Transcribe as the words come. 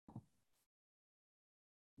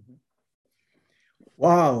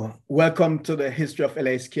Wow. Welcome to the History of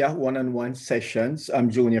LA Skia one-on-one sessions. I'm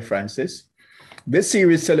Junior Francis. This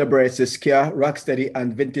series celebrates the Skia, rocksteady,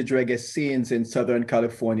 and vintage reggae scenes in Southern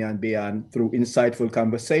California and beyond through insightful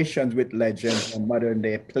conversations with legends and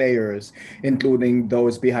modern-day players, including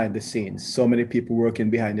those behind the scenes. So many people working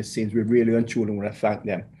behind the scenes. We really and truly want to thank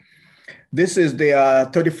them. This is the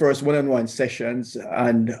 31st one-on-one sessions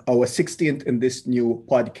and our 16th in this new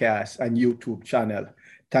podcast and YouTube channel.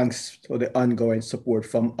 Thanks for the ongoing support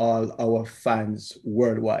from all our fans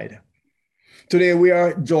worldwide. Today, we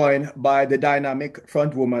are joined by the dynamic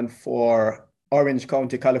frontwoman for Orange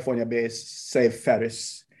County, California-based Save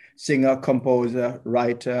Ferris, singer, composer,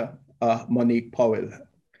 writer, Monique Powell.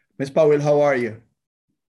 Ms. Powell, how are you?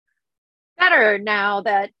 Better now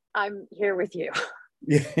that I'm here with you.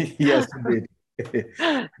 Yes, indeed.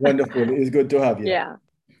 Wonderful. It's good to have you. Yeah.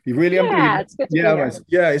 You really it's good to be here.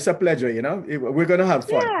 Yeah, it's a pleasure, you know. We're going to have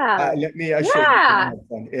fun. Yeah. Let me assure you we're gonna have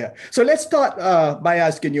fun. Yeah. So let's start by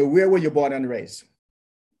asking you, where were you born and raised?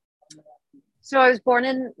 So I was born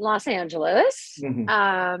in Los Angeles,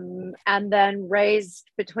 and then raised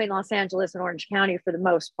between Los Angeles and Orange County for the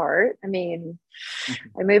most part. I mean,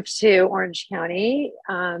 I moved to Orange County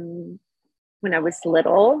when I was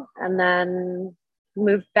little, and then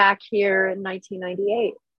moved back here in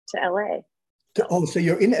 1998 to LA. Oh, so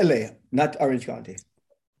you're in LA, not Orange County?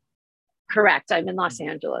 Correct. I'm in Los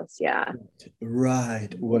Angeles. Yeah. Right.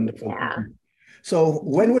 Wonderful. Yeah. So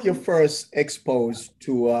when were you first exposed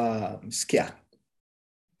to Skia?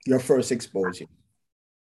 Your first exposure?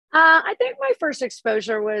 I think my first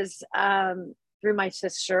exposure was through my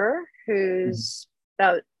sister, who's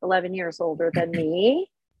about 11 years older than me.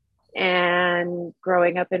 And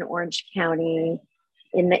growing up in Orange County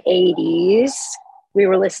in the 80s, we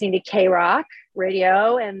were listening to K-Rock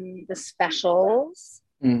radio and the Specials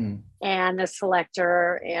and the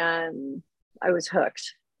Selector, and I was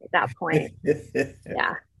hooked at that point.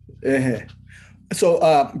 Yeah.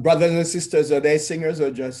 So brothers and sisters, are they singers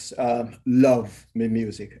or just love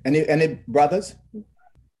music? Any brothers?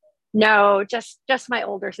 No, just my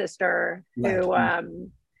older sister, right. Who I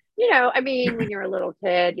mean, when you're a little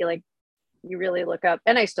kid, you really look up,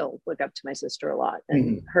 and I still look up to my sister a lot,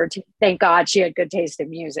 and thank God she had good taste in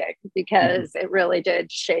music, because it really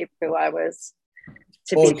did shape who I was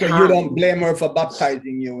to become. So you don't blame her for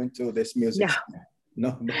baptizing you into this music?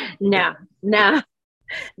 No.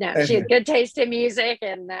 She had good taste in music,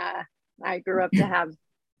 and I grew up to have,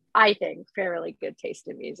 I think, fairly good taste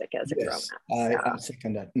in music as a grown-up. I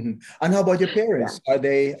second that. And how about your parents? Are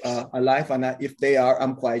they alive? And if they are,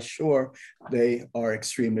 I'm quite sure they are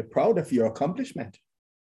extremely proud of your accomplishment.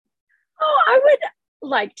 Oh, I would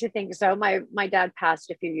like to think so. My dad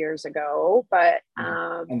passed a few years ago, but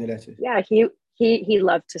he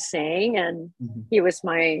loved to sing, and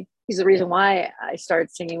he's the reason why I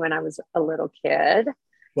started singing when I was a little kid.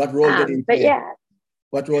 What role did he play?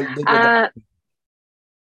 What role did he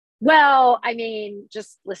Well, I mean,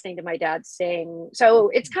 just listening to my dad sing. So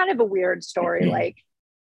it's kind of a weird story. Like,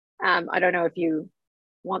 I don't know if you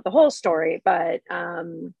want the whole story, but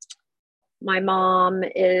my mom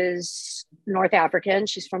is North African.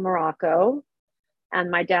 She's from Morocco,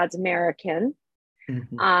 and my dad's American.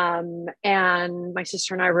 And my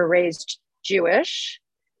sister and I were raised Jewish,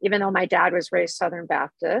 even though my dad was raised Southern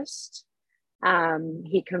Baptist.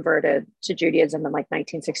 He converted to Judaism in like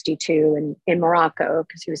 1962 in Morocco,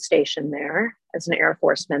 because he was stationed there as an Air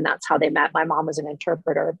Forceman. That's how they met. My mom was an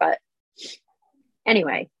interpreter. But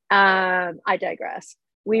anyway, I digress.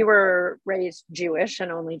 We were raised Jewish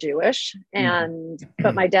and only Jewish.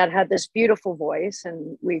 But my dad had this beautiful voice,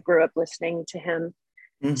 and we grew up listening to him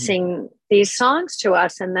sing these songs to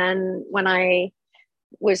us. And then when I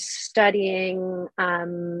was studying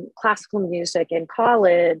classical music in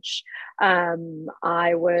college,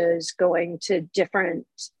 I was going to different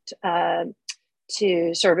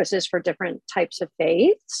to services for different types of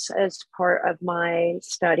faiths as part of my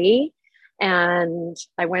study. And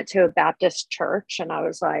I went to a Baptist church, and I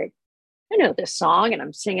was like, I know this song, and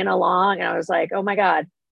I'm singing along. And I was like, oh my God,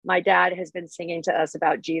 my dad has been singing to us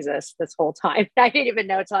about Jesus this whole time. I didn't even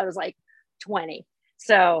know until I was like 20.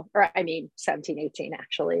 So, or I mean, 17, 18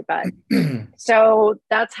 actually. But so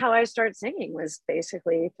that's how I started singing, was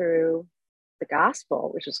basically through the gospel,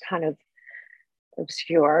 which was kind of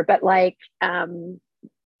obscure, but like,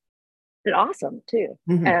 but awesome too.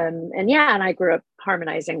 And I grew up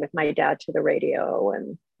harmonizing with my dad to the radio.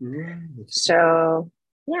 And so,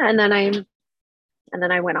 and then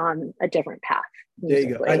I went on a different path. There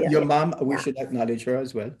you go. And your mom, we should acknowledge her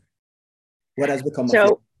as well. What has become of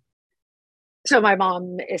you? So my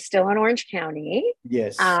mom is still in Orange County.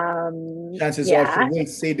 Yes. Chances are she will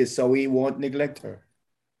see this, so we won't neglect her.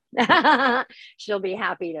 She'll be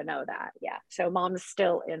happy to know that. Yeah. So mom's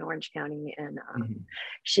still in Orange County, and Mhm.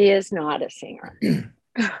 she is not a singer.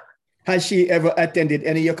 Has she ever attended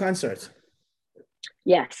any of your concerts?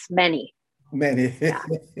 Yes, many. Many. Yeah.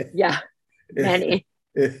 Yeah. Many.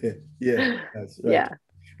 Yeah, that's right. Yeah.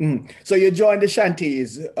 So you joined the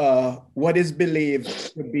Shanties, what is believed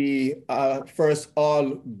to be first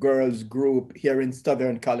all-girls group here in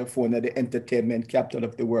Southern California, the entertainment capital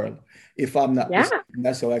of the world. If I'm not Yeah. mistaken,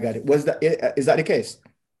 that's how I got it. Is that the case?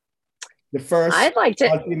 The first I'd like to.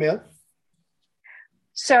 all-female?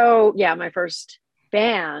 So, yeah, my first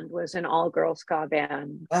band was an all-girl ska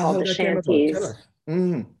band called How the that came about? Tell Shanties. us.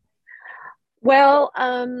 Mm. Well,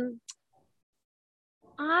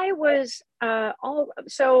 I was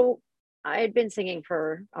so I had been singing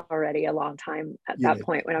for already a long time at Yeah. that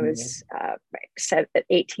point. When I Yeah. was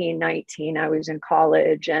 18, 19, I was in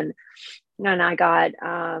college, and I got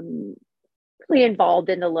really involved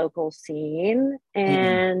in the local scene. Mhm.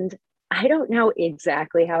 And I don't know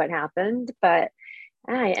exactly how it happened, but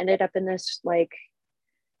I ended up in this, like,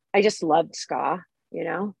 I just loved ska,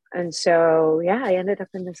 And so, yeah, I ended up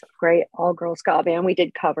in this great all girl ska band. We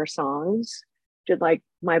did cover songs, did like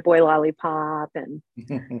My Boy Lollipop and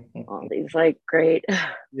all these like great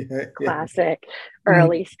Yeah, yeah. classic Mhm.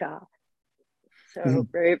 early ska. So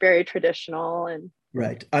Mhm. very, very traditional.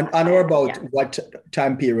 Right. And or And about yeah. what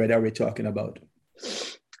time period are we talking about?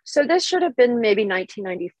 So this should have been maybe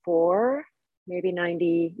 1994, maybe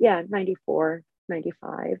 90, yeah, 94,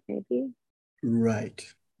 95, maybe. Right.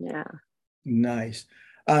 Yeah. Nice.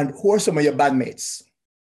 And who are some of your bandmates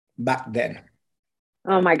back then?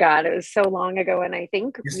 Oh my God, it was so long ago. And I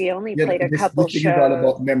think This, we only yeah, played a couple this thing is all shows.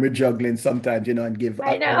 about memory juggling sometimes, and I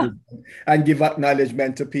know. give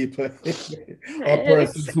acknowledgement to people or It's,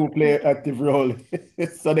 persons who play active role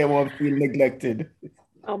so they won't feel neglected.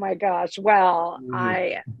 oh my gosh. Well,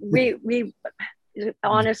 Mhm. we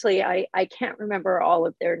honestly, I can't remember all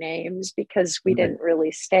of their names because we Right. didn't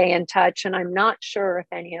really stay in touch. And I'm not sure if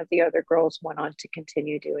any of the other girls went on to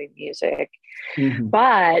continue doing music. Mhm.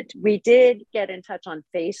 But we did get in touch on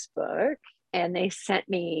Facebook, and they sent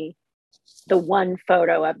me the one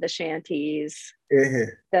photo of the Shanties Eh,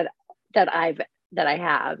 that that I've that I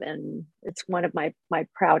have, and it's one of my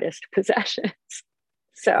proudest possessions.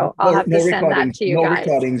 So I'll have to send that to you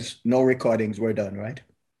guys. no recordings were done, right?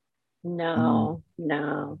 Mhm. No,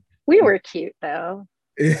 no. We were cute though.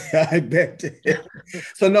 Yeah, I bet.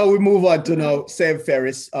 So now we move on to now Save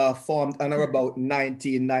Ferris, formed in about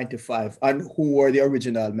 1995. And who were the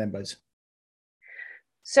original members?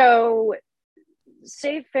 So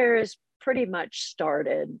Save Ferris pretty much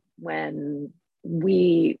started when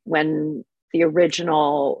the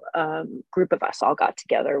original group of us all got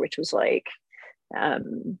together, which was like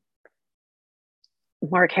um,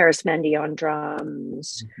 Mark Harris Mendy on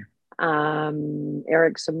drums,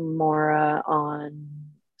 Eric Zamora on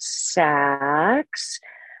sax,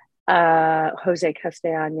 Jose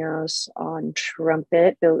Castellanos on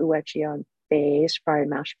trumpet, Bill Uechi on bass, Brian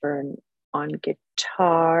Mashburn on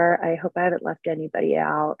guitar. I hope I haven't left anybody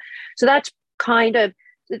out. So that's kind of,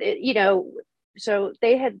 so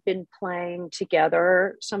they had been playing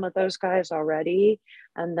together, some of those guys already.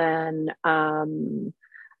 And then, and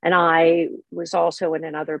I was also in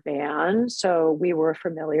another band. So we were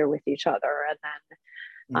familiar with each other. And then,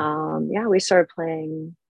 Mm. yeah, we started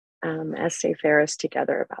playing as Save Ferris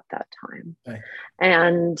together about that time. Right.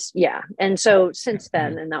 And yeah, and so since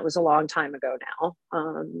then, and that was a long time ago now,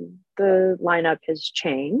 the lineup has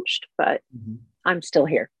changed, but Mhm. I'm still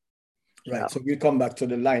here. Right. So So we come back to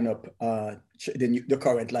the lineup, the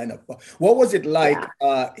current lineup. What was it like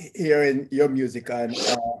yeah. hearing your music on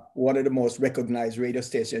one of the most recognized radio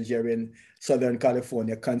stations here in Southern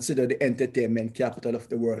California, considered the entertainment capital of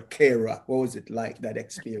the world, KROQ? What was it like, that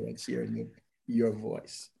experience hearing your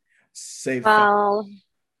voice? Safe. Well,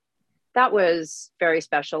 that was very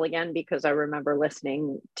special again because I remember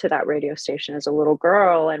listening to that radio station as a little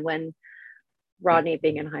girl, and when Rodney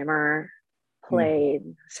Bingenheimer played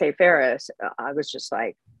Save Ferris, I was just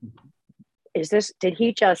like, did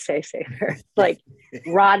he just say Save Ferris? Like,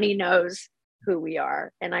 Rodney knows who we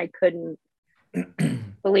are. And I couldn't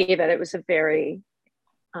believe it. It was a very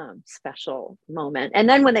special moment. And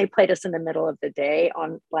then when they played us in the middle of the day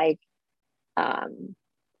on like,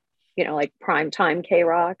 like prime time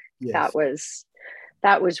KROQ, Yes.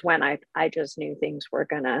 that was when I just knew things were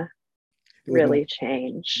gonna There was really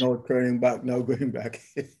change. no turning back, no going back.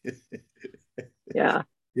 Yeah.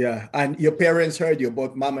 Yeah. And your parents heard you,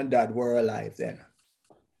 both mom and dad were alive then.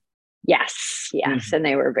 Yes, and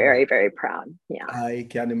they were very, very proud. Yeah, I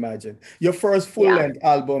can imagine. Your first yeah. full-length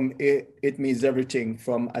album, It Means Everything,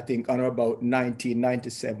 from I think on or about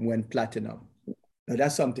 1997 went platinum. Now,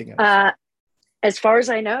 that's something else. As far as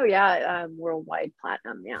I know, yeah, worldwide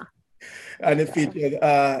platinum. Yeah. And it So, featured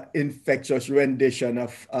infectious rendition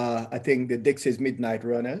of I think the Dixie's Midnight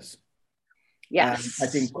Runners. And I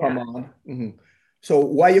yes, think Come yeah. On. Mhm. So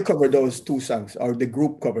why you cover those two songs, or the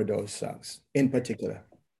group cover those songs in particular?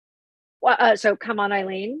 Well, so Come On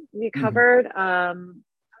Eileen, we Mhm. covered.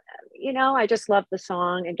 I just loved the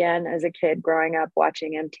song again as a kid growing up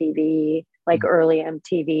watching MTV, like Mhm. early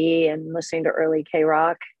MTV and listening to early K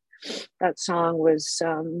Rock. That song was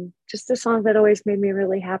just a song that always made me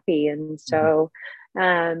really happy. And Mhm. so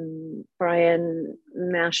Brian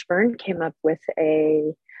Mashburn came up with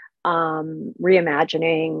a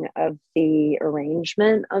reimagining of the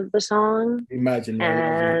arrangement of the song. Imagine, I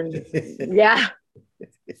love And it. yeah,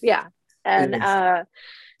 yeah. And Yes.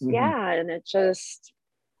 Mhm. yeah, and it just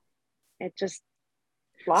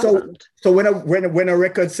So, blossomed. so when a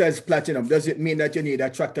record says platinum, does it mean that you need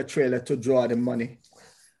a tractor trailer to draw the money?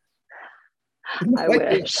 I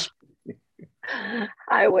wish.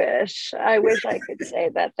 I wish I could say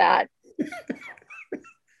that.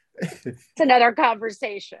 It's another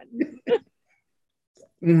conversation.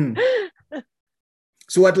 Mhm.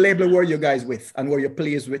 So what label were you guys with, and were you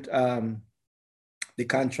pleased with the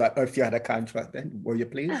contract, or if you had a contract, then were you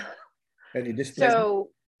pleased? Any displeasure?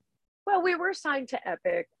 So, well, we were signed to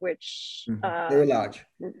Epic, which Mhm. They were large.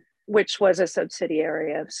 was a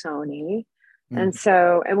subsidiary of Sony. And Mhm.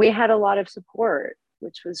 so, and we had a lot of support,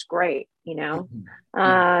 which was great, Mhm.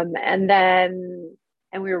 Mhm. And then,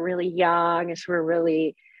 and we were really young, so we were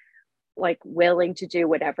really like willing to do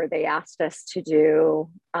whatever they asked us to do,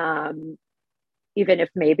 even if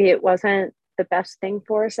maybe it wasn't the best thing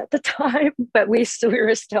for us at the time, but we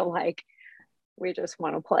were still like, we just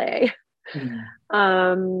want to play. Mhm.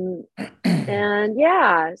 Um, and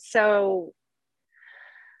yeah, so,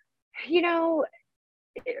 you know,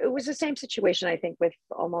 it was the same situation, I think, with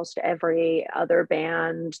almost every other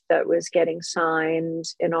band that was getting signed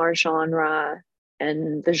in our genre,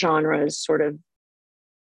 and the genres sort of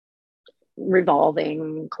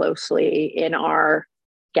revolving closely in our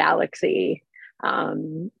galaxy.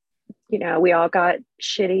 Um, we all got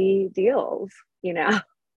shitty deals, you know,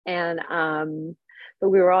 and but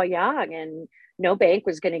we were all young, and no bank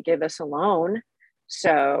was going to give us a loan,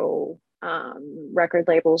 so record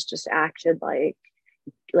labels just acted like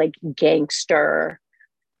gangster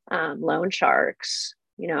loan sharks,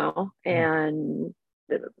 and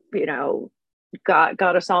you know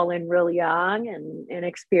got us all in real young and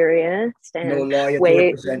inexperienced No and lawyer to wait.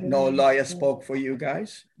 represent, no lawyer spoke for you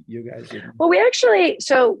guys. You guys didn't. Well, we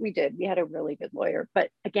had a really good lawyer, but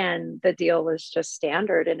again, the deal was just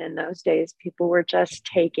standard. And in those days, people were just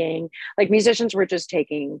musicians were just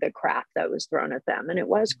taking the crap that was thrown at them. And it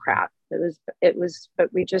was crap. But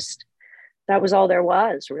that was all there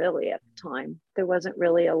was really at the time. There wasn't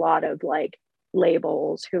really a lot of like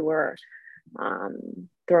labels who were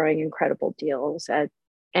throwing incredible deals at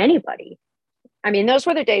anybody. I mean, those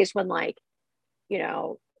were the days when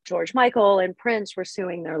George Michael and Prince were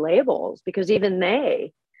suing their labels because even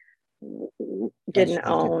they That's didn't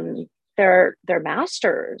own their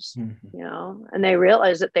masters, Mhm. and they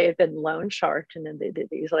realized that they had been loan sharked, and then they did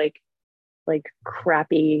these like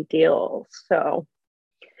crappy deals. So,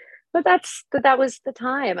 but that was the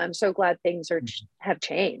time. I'm so glad things have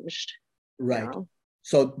changed. You Right. know,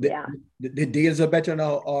 So yeah, the deals are better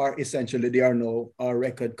now, or essentially there are no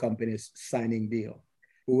record companies signing deal.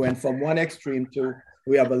 We went from one extreme to,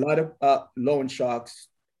 we have a lot of loan sharks,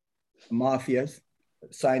 mafias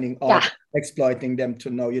signing yeah. art, exploiting them, to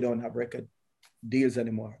now you don't have record deals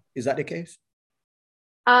anymore. Is that the case?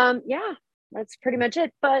 Yeah, that's pretty much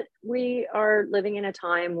it. But we are living in a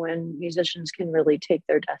time when musicians can really take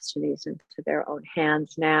their destinies into their own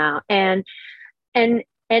hands now. And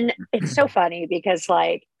and it's so funny because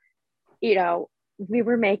you know, we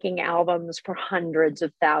were making albums for hundreds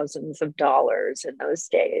of thousands of dollars in those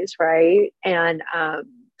days, right? And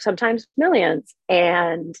sometimes millions.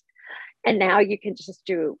 And now you can just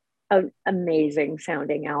do an amazing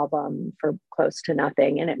sounding album for close to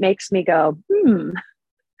nothing. And it makes me go,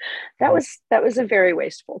 that was a very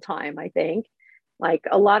wasteful time, I think. Like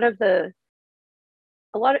a lot of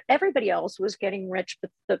everybody else was getting rich,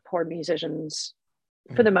 but the poor musicians,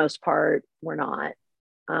 for the most part, were not.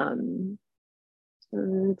 Um,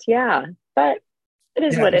 and yeah, but it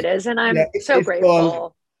is Yeah, what it is, and yeah, I'm so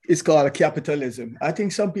grateful. it's called capitalism. I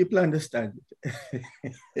think some people understand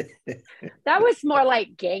it. That was more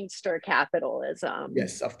like gangster capitalism.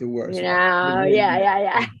 Yes, of the worst. Yeah, yeah,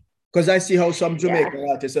 yeah. Because I see how some Yeah. Jamaican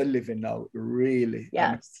artists are living now. Really,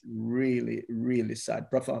 Yes. really, really sad,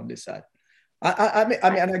 profoundly sad. I mean,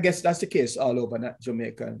 and I guess that's the case all over, not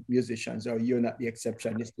Jamaican musicians, or you're not the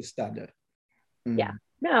exception, it's the standard. Yeah.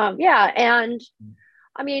 No, yeah. And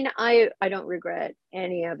I mean, I don't regret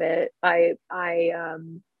any of it. You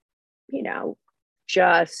know,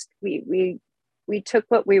 just we took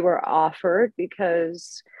what we were offered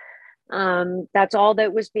because that's all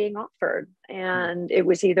that was being offered, and it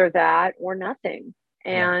was either that or nothing.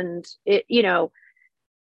 And it, you know,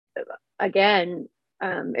 again,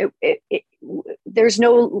 there's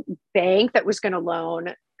no bank that was going to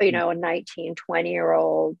loan, you know, a 19,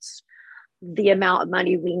 20-year-olds the amount of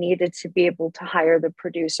money we needed to be able to hire the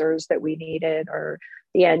producers that we needed, or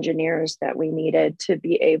the engineers that we needed to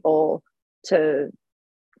be able to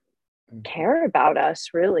care about us,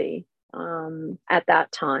 really, at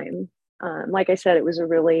that time. Like I said, it was a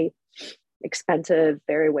really expensive,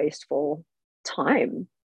 very wasteful time.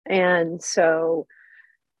 And so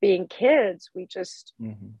being kids, we just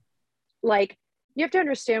like, you have to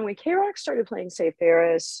understand, when K-Rock started playing Save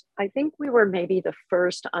Ferris, I think we were maybe the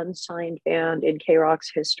first unsigned band in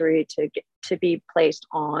K-Rock's history to be placed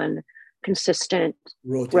on consistent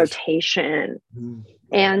rotation.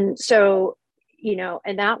 And so, you know,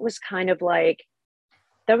 and that was kind of like,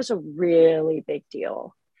 that was a really big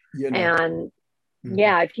deal. And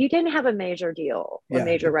yeah, if you didn't have a major deal or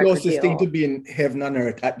major record deal, closest thing to being heaven on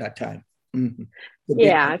earth at that time.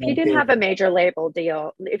 Yeah, if you didn't have a major label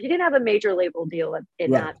deal, in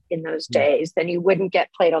those days, then you wouldn't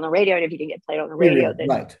get played on the radio. And if you didn't get played on the radio, then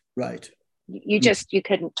you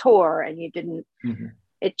couldn't tour, and you didn't.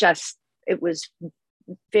 It was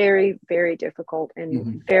very, very difficult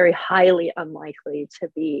and very highly unlikely to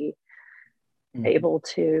be able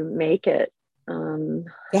to make it. So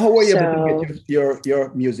how were you able to get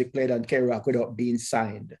your music played on K-Rock without being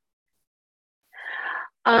signed?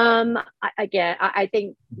 I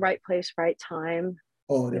think right place, right time.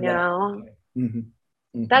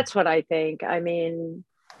 That's what I think. I mean,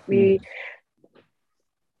 we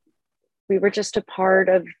were just a part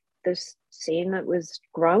of this scene that was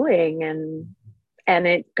growing, and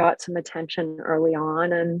it got some attention early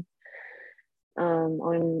on, and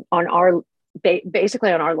on our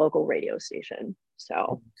basically on our local radio station.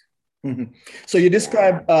 So. So you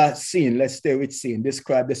describe scene, let's stay with scene,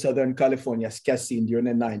 describe the Southern California ska scene during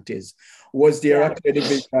the 90s. Was there a clear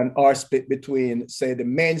division or split between, say, the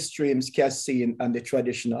mainstream ska scene and the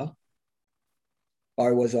traditional?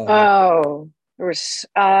 Or was all?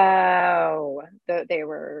 They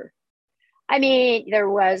were, I mean, there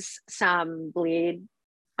was some bleed.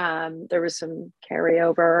 There was some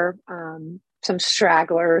carryover. Some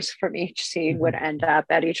stragglers from each scene would end up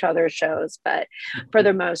at each other's shows, but for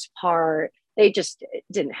the most part, they just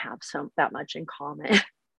didn't have that much in common,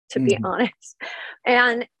 to be honest.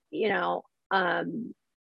 And you know,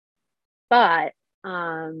 but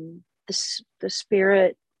the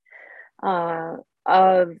spirit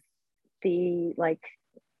of the like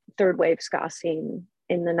third wave ska scene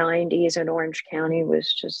in the 90s in Orange County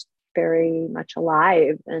was just very much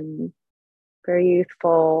alive and very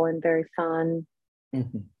youthful and very fun.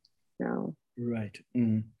 No. Right.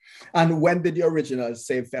 And when did the original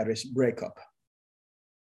Save Ferris break up?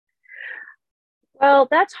 Well,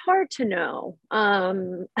 that's hard to know.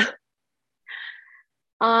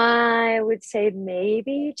 I would say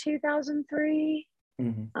maybe 2003.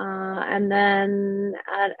 And then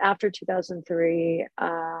after 2003,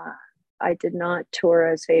 I did not tour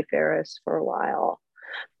as Save Ferris for a while.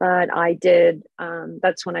 But I did,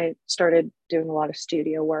 that's when I started doing a lot of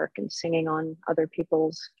studio work and singing on other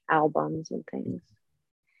people's albums and things.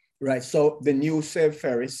 Right. So the new Save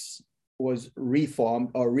Ferris was reformed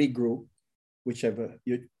or regrouped, whichever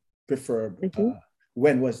you prefer.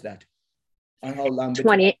 When was that? And how long?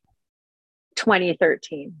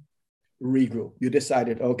 2013. Regroup. You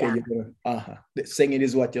decided, okay, you're gonna, singing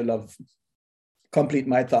is what you love. Complete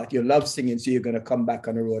my thought. You love singing, so you're going to come back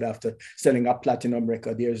on the road after selling a platinum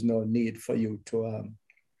record. There's no need for you to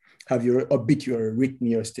have your obituary written.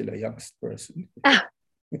 You're still a young person.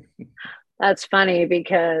 That's funny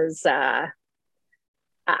because, I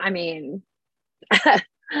mean,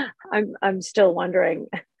 I'm still wondering.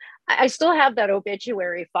 I still have that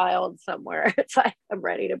obituary filed somewhere. It's like I'm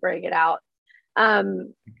ready to bring it out. So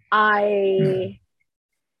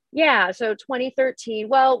 2013.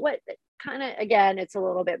 Well, what kind of, again, it's a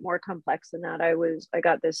little bit more complex than that. I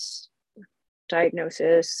got this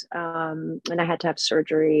diagnosis, and I had to have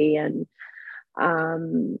surgery, and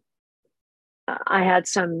I had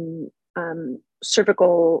some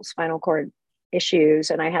cervical spinal cord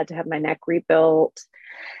issues, and I had to have my neck rebuilt.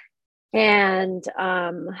 And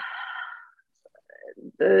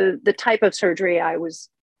the type of surgery I was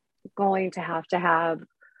going to have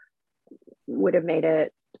would have made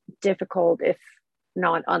it difficult, if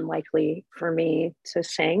not unlikely, for me to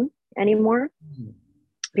sing anymore,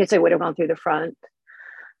 because I would have gone through the front.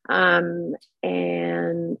 But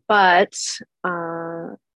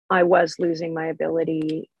I was losing my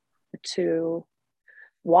ability to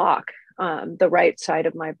walk the right side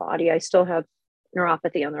of my body. I still have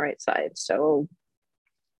neuropathy on the right side, so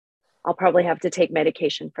I'll probably have to take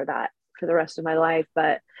medication for that for the rest of my life.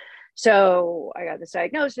 But so I got this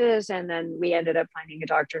diagnosis, and then we ended up finding a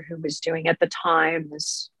doctor who was doing, at the time,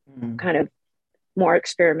 this kind of more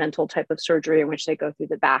experimental type of surgery in which they go through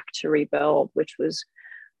the back to rebuild, which was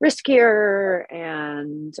riskier.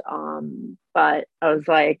 And but I was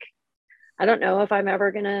like, I don't know if I'm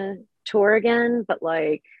ever gonna tour again, but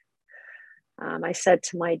like I said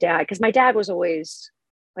to my dad, because my dad was always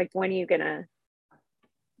like, when are you gonna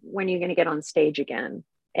get on stage again?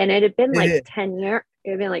 And it had been like 10 years.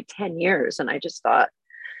 It had been like 10 years. And I just thought,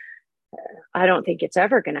 I don't think it's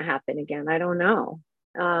ever going to happen again. I don't know.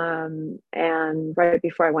 And right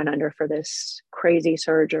before I went under for this crazy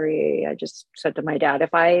surgery, I just said to my dad,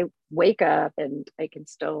 if I wake up and I can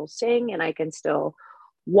still sing and I can still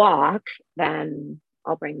walk, then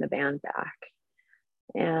I'll bring the band back.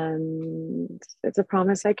 And it's a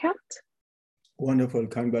promise I kept. Wonderful.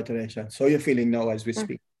 Congratulations. So you're feeling now as we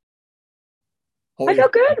speak? I feel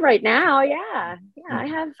good right now. Yeah.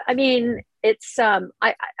 I mean, it's, I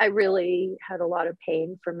really had a lot of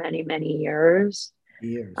pain for many, many years.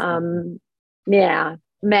 Yeah,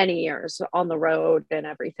 many years on the road and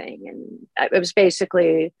everything. And it was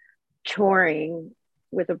basically touring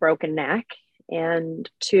with a broken neck and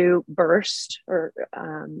 2 burst or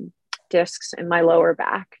discs in my lower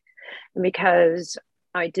back. And because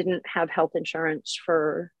I didn't have health insurance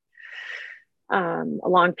for a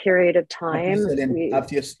long period of time.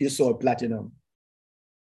 After you saw platinum.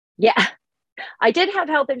 Yeah, I did have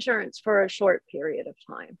health insurance for a short period of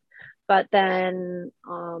time, but then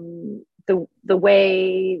the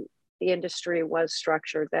way the industry was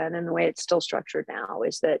structured then, and the way it's still structured now,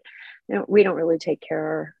 is that we don't really take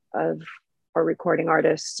care of our recording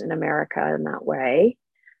artists in America in that way.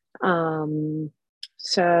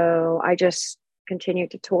 So I just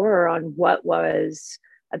continued to tour on what was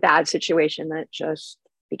a bad situation that just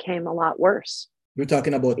became a lot worse. You're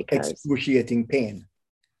talking about excruciating pain.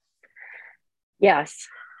 Yes.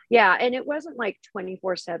 Yeah. And it wasn't like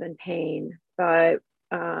 24/7 pain, but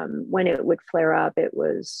when it would flare up, it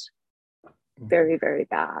was very, very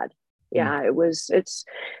bad. Yeah, it's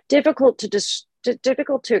difficult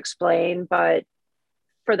difficult to explain, but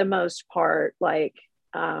for the most part, like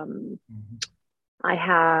I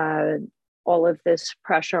had all of this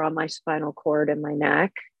pressure on my spinal cord and my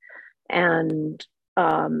neck. And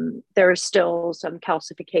there's still some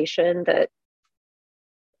calcification, that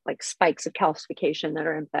like spikes of calcification that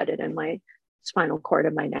are embedded in my spinal cord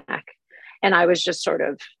and my neck. And I was just sort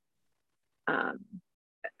of,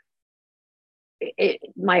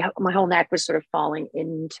 my whole neck was sort of falling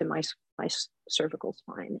into my cervical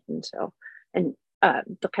spine. And so, and kind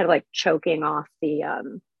of like choking off the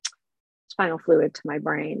spinal fluid to my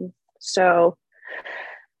brain. So,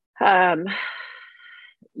 yeah,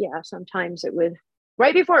 sometimes it would,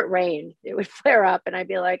 right before it rained, it would flare up and I'd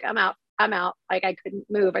be like, I'm out. Like I couldn't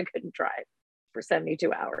move. I couldn't drive for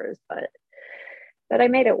 72 hours, but I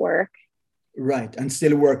made it work. Right. And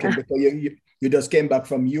still working because you just came back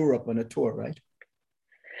from Europe on a tour, right?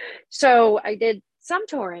 So I did some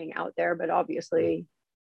touring out there, but obviously,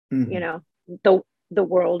 you know, the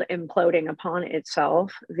world imploding upon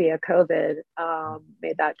itself via COVID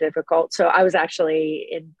made that difficult. So I was actually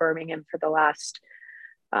in Birmingham for the last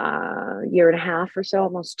year and a half or so,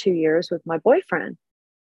 almost 2 years, with my boyfriend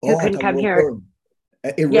who couldn't come here.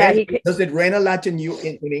 Does it rain a lot in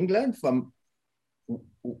England? From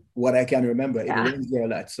what I can remember, it rains there a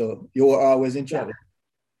lot. So you were always in trouble.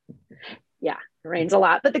 Yeah, it rains a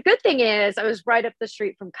lot. But the good thing is I was right up the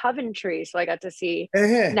street from Coventry, so I got to see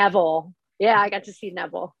Neville. Yeah, I got to see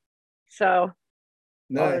Neville. So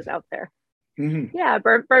I was out there. Yeah,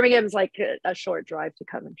 Birmingham's like a short drive to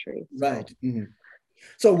Coventry. So. Right.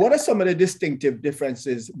 So what are some of the distinctive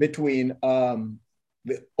differences between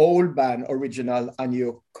the old band original and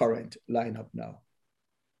your current lineup now?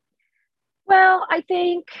 Well, I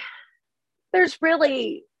think there's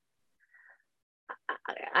really,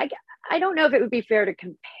 I don't know if it would be fair to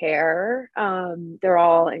compare. They're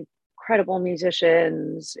all incredible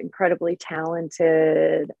musicians, incredibly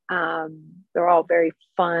talented. They're all very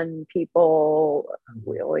fun people.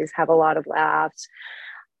 We always have a lot of laughs.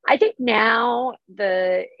 I think now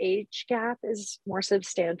the age gap is more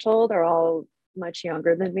substantial. They're all much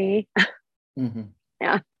younger than me. Mm-hmm.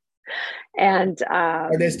 Yeah. And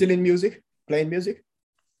Are they still in music, playing music?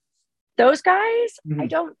 those guys, Mm-hmm. I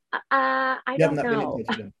You have don't not been in know. touch with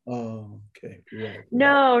them. Oh, okay. Right.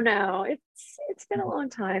 No. It's been a long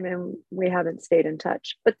time and we haven't stayed in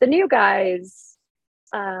touch. But the new guys,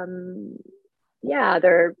 yeah,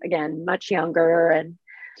 they're again much younger,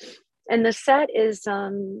 and the set is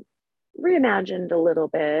reimagined a little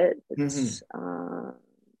bit. Mm-hmm. It's a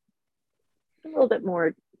little bit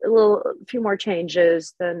more, a few more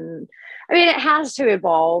changes than, I mean, it has to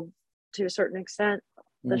evolve to a certain extent,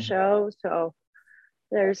 the Mm-hmm. show. So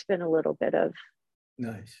there's been a little bit of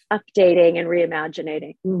Nice. updating and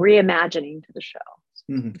reimagining to the show.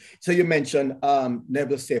 Mm-hmm. So you mentioned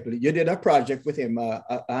Neville Staple. You did a project with him a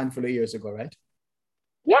handful of years ago, right?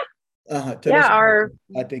 Yeah. Tell us about it.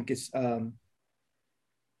 I think it's was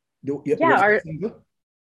it a single?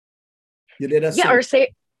 You did a single. Our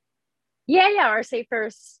Say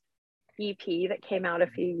First EP that came out a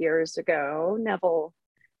few years ago. Neville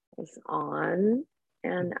was on,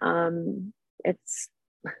 and it's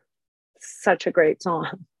such a great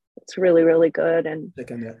song. It's really, really good, and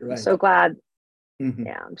Right. I'm so glad. Mm-hmm.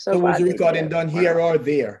 Yeah, I'm so glad. So was the recording done here or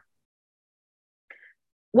there?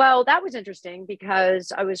 Well, that was interesting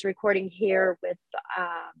because I was recording here with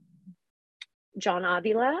John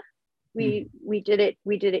Avila. We did it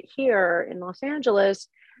here in Los Angeles,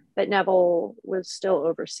 but Neville was still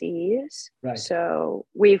overseas. Right. So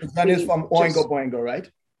John is from Oingo Boingo, right?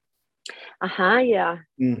 Yeah.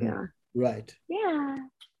 Mm-hmm. Yeah. Right. Yeah.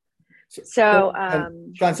 So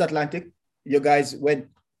transatlantic, you guys went.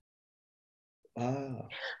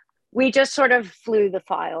 We just sort of flew the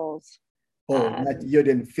files. You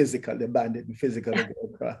didn't physically, the band didn't physically go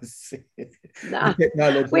across. No.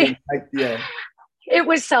 Technology, It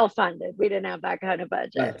was self-funded. We didn't have that kind of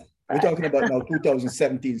budget. Right. We're talking about now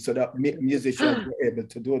 2017, so that musicians were able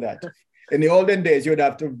to do that. In the olden days, you'd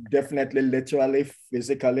have to definitely, literally,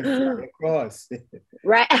 physically fly across.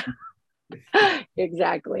 Right.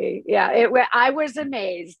 Exactly. Yeah. I was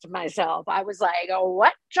amazed myself. I was like, "Oh,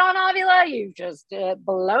 what, John Avila? You've just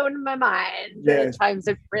blown my mind." Yes. At times,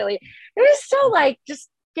 it was so like just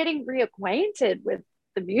getting reacquainted with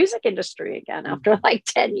the music industry again after like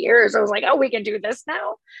 10 years. I was like, "Oh, we can do this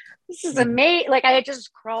now. This is amazing." Like I had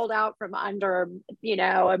just crawled out from under,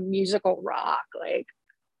 a musical rock. Like,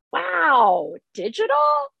 wow,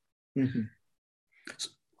 digital. Mm-hmm.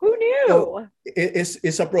 Who knew? So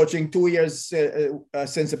it's approaching 2 years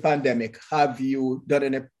since the pandemic. Have you done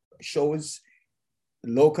any shows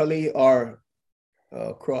locally or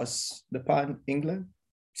across the pond, England,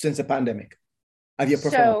 since the pandemic? Have you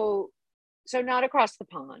performed? So not across the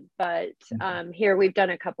pond, but here we've done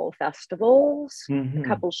a couple festivals, a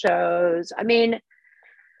couple shows. I mean,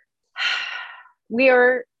 we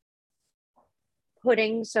are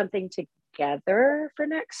putting something together for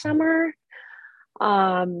next summer.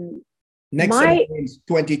 Next summer means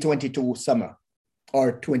 2022 summer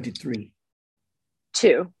or 23?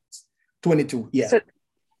 22, yeah. So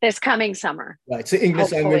this coming summer. Right. So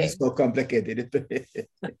English language is so complicated.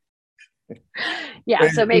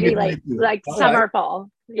 Yeah. So maybe like all summer, right.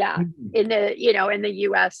 fall. Yeah. In the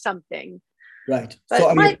US, something. Right. But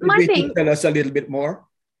so my thing, tell us a little bit more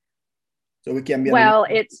so we can be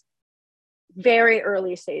it's very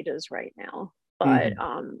early stages right now, but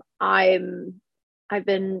I've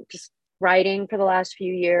been just writing for the last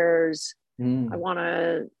few years. I want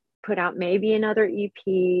to put out maybe another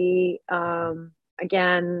EP,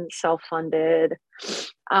 again, self-funded.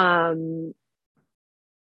 And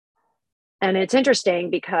it's interesting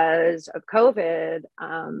because of COVID,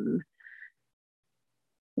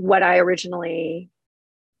 what I originally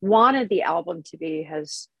wanted the album to be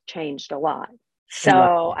has changed a lot.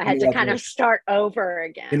 So I had to kind of start over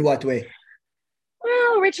again. In what way?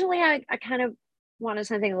 Well, originally I kind of wanted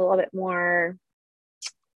something a little bit more,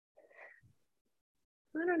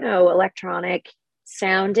 I don't know, electronic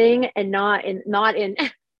sounding, and not in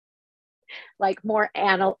like more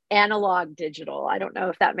analog digital. I don't know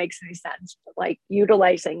if that makes any sense, but like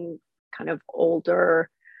utilizing kind of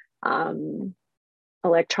older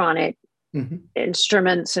electronic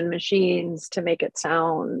instruments and machines to make it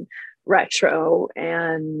sound retro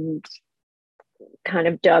and kind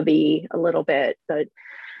of dubby a little bit, but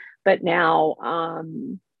now I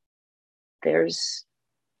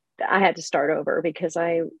had to start over because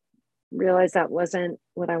I realized that wasn't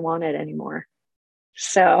what I wanted anymore.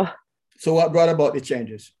 So what brought about the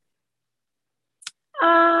changes?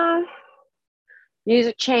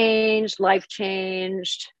 Music changed, life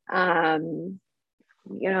changed.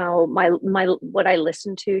 my what I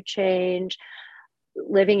listen to changed.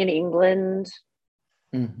 Living in England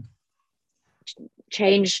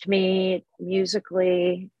changed me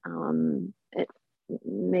musically. It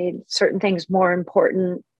made certain things more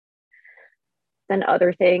important than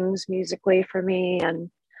other things musically for me.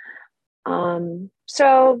 And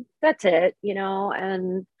so that's it,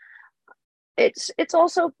 and it's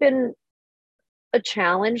also been a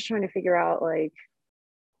challenge trying to figure out, like,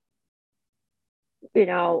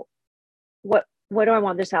 what do I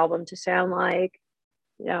want this album to sound like?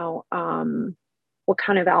 What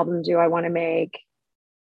kind of album do I want to make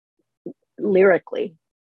lyrically?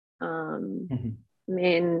 I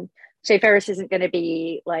mean, Seafarers isn't going to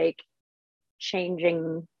be like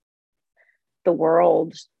changing the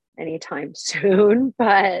world anytime soon,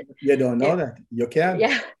 but you don't know that you can.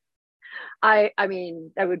 Yeah, I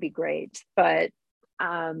mean, that would be great, but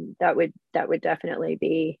that would definitely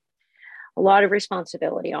be a lot of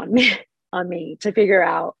responsibility on me to figure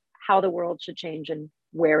out how the world should change and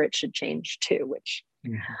where it should change to, which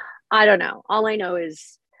I don't know. All I know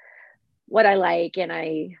is what I like, and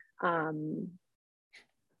I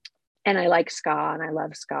like ska, and I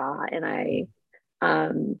love ska, and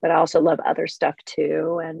but I also love other stuff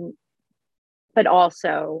too. But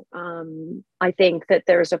also, I think that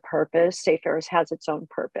there's a purpose. Seafarers has its own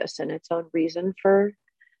purpose and its own reason for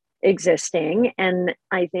existing. And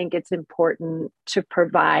I think it's important to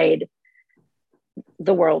provide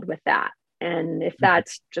the world with that. And if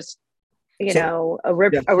that's just, a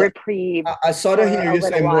reprieve. I sort of hear you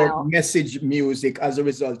say more message music as a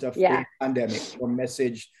result of the pandemic, or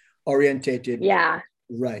message orientated. Yeah.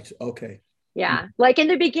 Right. Okay. Yeah. Like in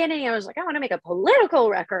the beginning, I was like, I want to make a political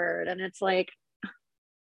record. And it's like,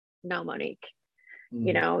 no, Monique,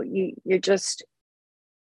 you're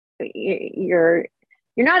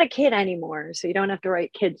not a kid anymore. So you don't have to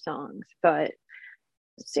write kid songs, but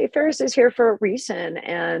Seafarers is here for a reason.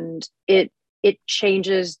 And it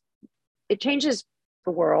changes the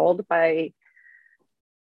world by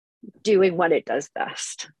doing what it does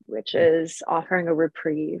best, which is offering a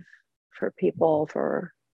reprieve for people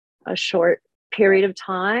for a short period of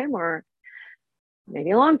time, or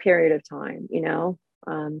maybe a long period of time,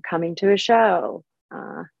 coming to a show.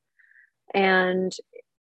 And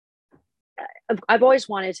I've always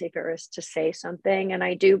wanted Seafarers to say something, and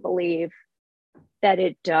I do believe that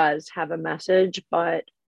it does have a message, but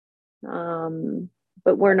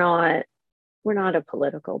we're not a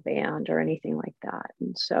political band or anything like that.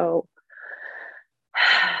 And so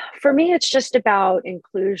for me, it's just about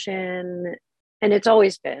inclusion. And it's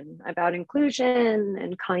always been about inclusion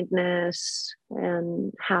and kindness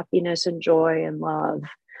and happiness and joy and love.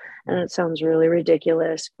 And it sounds really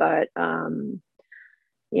ridiculous, but coming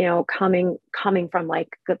from like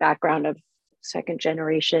the background of second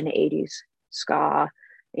generation 80s ska,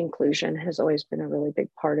 inclusion has always been a really big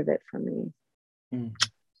part of it for me.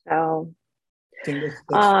 So I think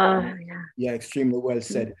that's extremely well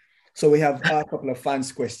said. So we have a couple of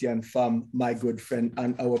fans questions from my good friend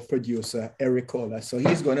and our producer, Eric Kohler. So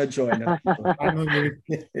he's going to join us.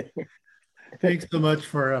 Thanks so much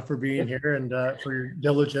for being here and for your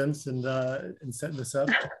diligence and setting this up.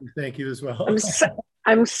 Thank you as well.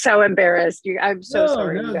 I'm so embarrassed. I'm so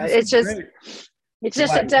sorry. You guys. It's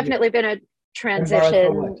definitely been a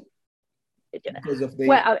transition. Because of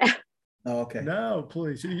the... Oh, okay. No,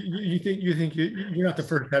 please. You think you're not the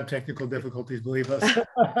first to have technical difficulties, believe us.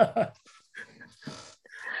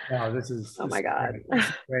 Wow, this is my God.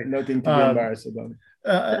 Great. Nothing to be embarrassed about.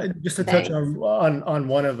 Just to touch on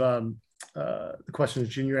one of the questions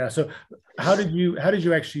Junior asked. So how did you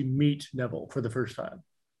actually meet Neville for the first time?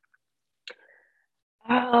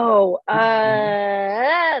 Oh,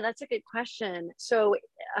 that's a good question. So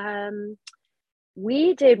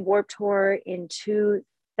we did Warped Tour in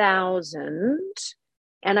 2000,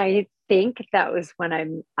 and I think that was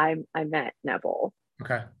when I met Neville.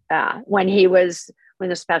 Okay. When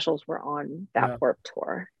the Specials were on that Warped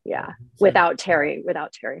Tour. Yeah. Without Terry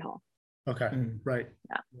Hall. Okay. Right.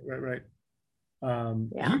 Yeah. Right.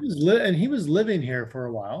 He was living here for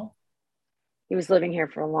a while. He was living here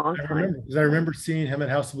for a long time. Because I remember seeing him at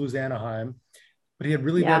House of Blues Anaheim, but he had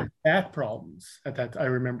really bad back problems at that. I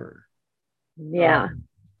remember. Yeah.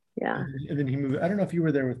 And then he moved. I don't know if you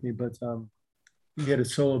were there with me, but he had a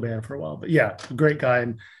solo band for a while. But yeah, great guy,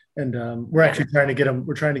 and we're actually trying to get him.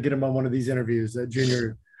 We're trying to get him on one of these interviews. That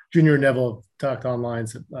Junior and Neville talked online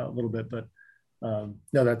a little bit, but no,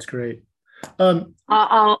 that's great.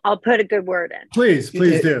 I'll put a good word in. Please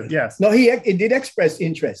do. Yes. No, he did express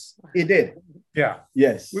interest. He did. Yeah.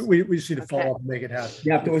 Yes. We just need to follow up and make it happen.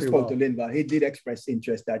 You have to always talk to Linval. He did express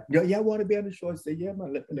interest that, yeah, I want to be on the show. I say, yeah,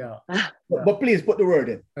 man. Yeah. But please put the word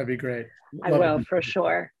in. That'd be great. I will, for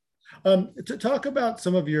sure. To talk about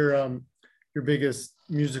some of your biggest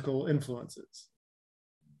musical influences.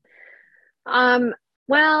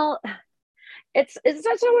 Well, that's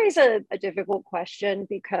always a difficult question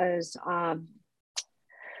because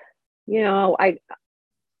you know,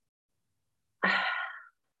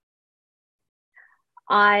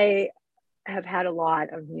 I have had a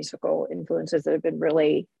lot of musical influences that have been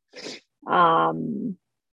really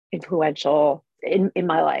influential in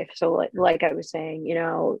my life. So like I was saying, you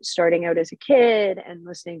know, starting out as a kid and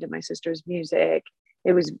listening to my sister's music,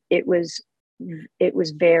 it was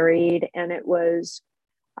varied, and it was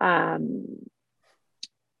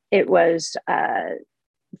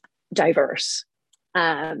diverse.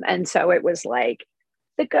 And so it was like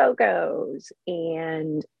the Go-Go's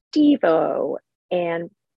and Devo and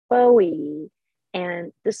Bowie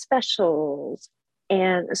and the Specials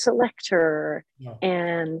and a Selector,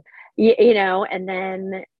 and you know, and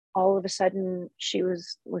then all of a sudden she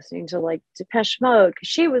was listening to like Depeche Mode because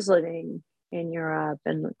she was living in Europe,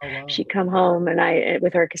 and she'd come home and I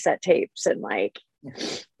with her cassette tapes, and like,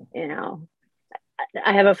 you know,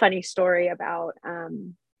 I have a funny story about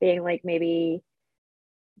being like maybe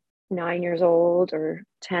 9 years old or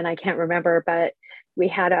 10, I can't remember, but we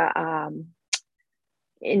had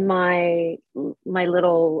in my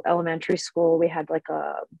little elementary school, we had like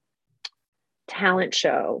a talent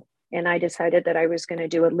show, and I decided that I was going to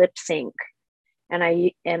do a lip sync, and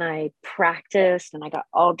I practiced and I got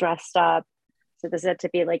all dressed up. So this had to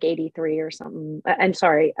be like 83 or something. I'm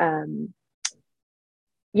sorry.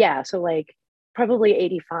 Yeah. So like probably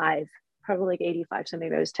 85. So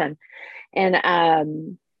maybe I was 10,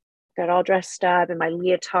 and got all dressed up in my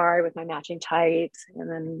leotard with my matching tights. And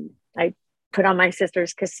then I put on my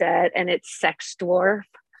sister's cassette, and it's Sex Dwarf.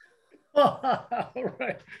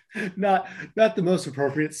 Right. Not the most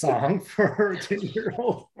appropriate song for a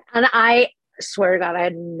 10-year-old. And I swear to God, I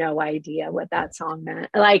had no idea what that song meant.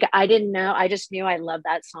 Like, I didn't know. I just knew I loved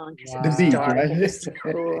that song because it was dark, right? It was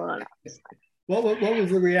cool. What was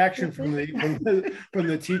the reaction from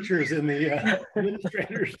the teachers and the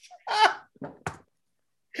administrators?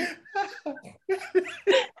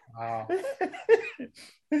 Wow,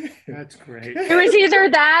 that's great. It was either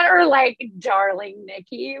that or like Darling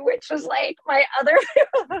Nikki, which was like my other.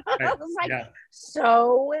 I was like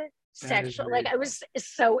so sexual. Like I was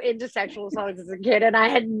so into sexual songs as a kid, and I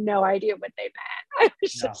had no idea what they meant. I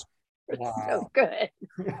was just so good.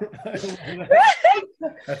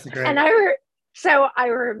 That's great. And I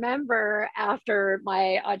remember after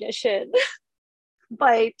my audition,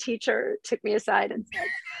 my teacher took me aside and said,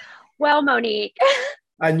 "Well, Monique."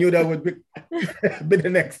 I knew that would be the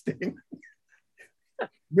next thing.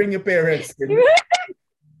 Bring your parents in.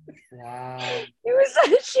 Wow.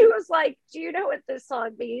 She was like, "Do you know what this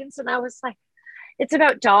song means?" And I was like, "It's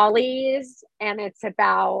about dollies, and it's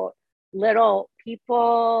about little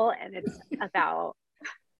people, and it's about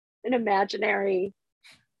an imaginary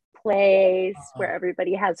place where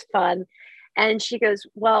everybody has fun." And she goes,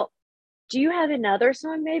 "Well, do you have another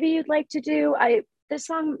song maybe you'd like to do? This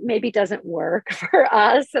song maybe doesn't work for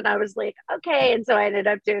us." And I was like, okay. And so I ended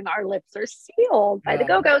up doing Our Lips Are Sealed by the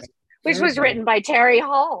Go-Go's, which was written by Terry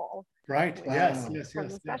Hall. Right. Wow. Yes. From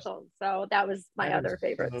the Specials. So that was my other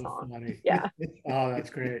favorite song. Funny. Yeah. Oh, that's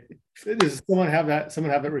great. Does someone have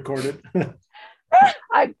that recorded?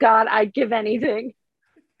 I'd give anything.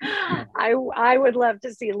 I would love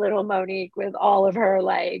to see Little Monique with all of her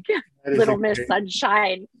like Little Miss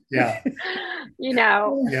Sunshine. Yeah. You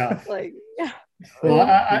know. Yeah. Like. Well,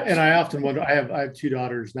 I often wonder. I have two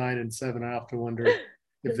daughters, 9 and 7. I often wonder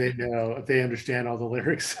if they understand all the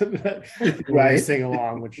lyrics that they sing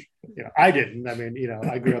along, which I didn't. I mean,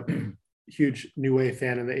 I grew up huge New Wave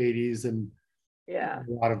fan in the 80s, and a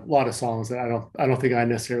lot of songs that I don't think I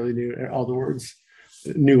necessarily knew all the words,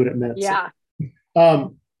 knew what it meant. Yeah.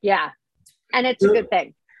 So. Yeah, and it's a good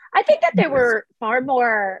thing. I think that they were far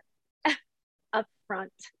more upfront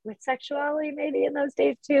with sexuality, maybe in those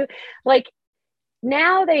days too. Like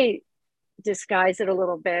now they disguise it a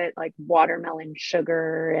little bit, like Watermelon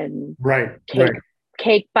Sugar and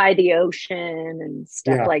Cake by the Ocean and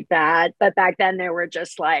stuff like that. But back then they were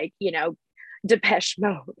just like, Depeche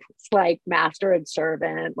Mode, like Master and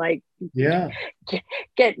Servant, like get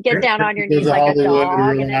down on your knees like a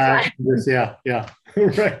dog. And it's like,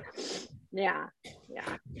 right. Yeah.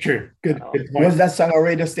 True. Good point. Was that song a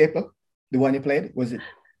radio staple? The one you played? Was it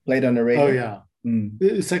played on the radio? Oh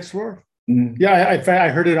yeah. Sex Dwarf. Yeah, I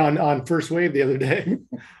heard it on First Wave the other day.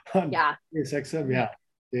 Yeah. Sex. Yeah.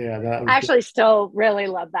 Yeah, that was I actually still really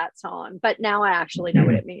love that song, but now I actually know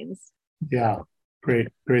what it means. yeah, great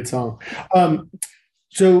song.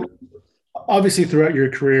 So obviously throughout your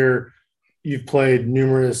career, you've played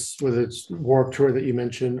numerous, whether it's Warped Tour that you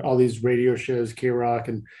mentioned, all these radio shows, K Rock,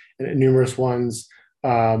 and numerous ones,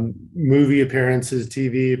 movie appearances,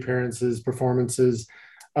 TV appearances, performances.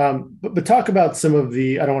 But talk about some of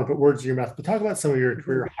the, I don't want to put words in your mouth, but talk about some of your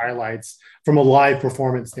career highlights from a live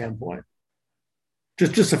performance standpoint.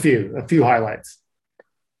 Just a few highlights.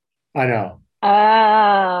 I know.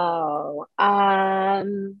 Oh,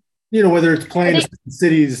 Whether it's I playing think, in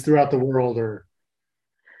cities throughout the world or.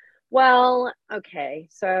 well, okay.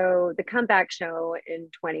 So the comeback show in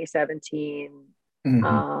 2017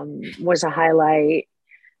 was a highlight,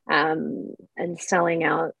 and selling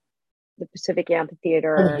out the Pacific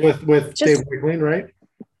Amphitheater. With Dave Just, Wiggling, right?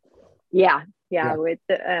 yeah, Yeah. with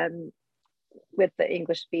the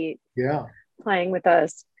English Beat Yeah. playing with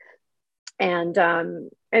us. And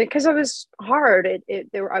because it was hard,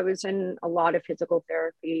 I was in a lot of physical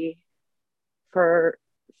therapy for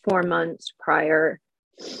 4 months prior,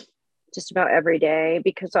 just about every day,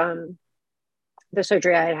 because the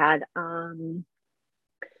surgery I had,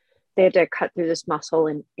 they had to cut through this muscle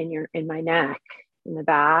in my neck, in the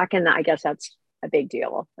back, and I guess that's a big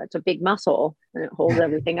deal. That's a big muscle, and it holds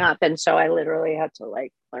everything up. And so I literally had to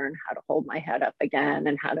like learn how to hold my head up again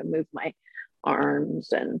and how to move my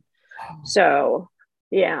arms. And so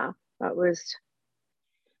yeah, that was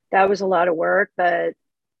a lot of work, but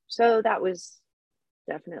so that was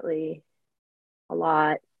definitely a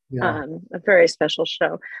lot. Yeah. A very special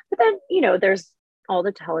show. But then, there's all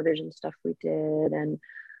the television stuff we did, and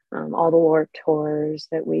all the Warped tours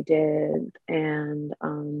that we did, and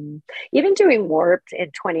even doing Warped in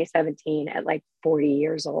 2017 at like 40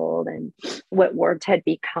 years old, and what Warped had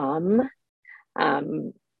become,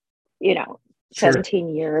 you know, Sure.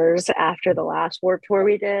 17 years after the last Warped Tour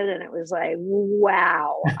we did. And it was like,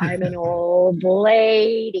 wow, I'm an old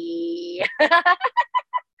lady.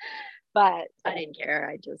 But I didn't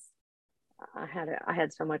care. I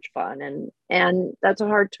had so much fun, and that's a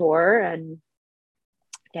hard tour, and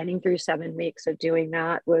getting through 7 weeks of doing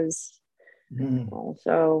that was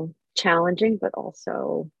also challenging, but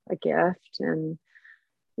also a gift. And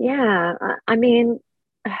yeah, I mean,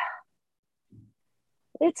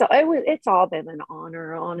 it's all been an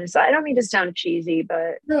honor, honestly. I don't mean to sound cheesy,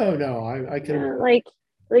 but No, I can. like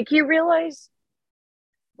you realize,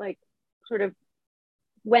 like, sort of,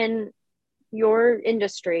 when your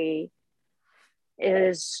industry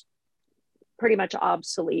is pretty much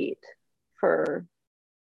obsolete for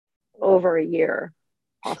over a year,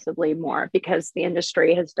 possibly more, because the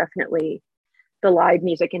industry has definitely, the live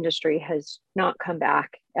music industry has not come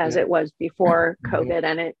back as it was before COVID,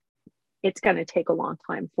 and it's going to take a long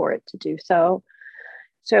time for it to do so.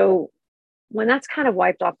 So when that's kind of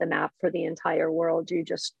wiped off the map for the entire world,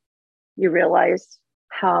 you realize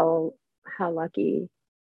how lucky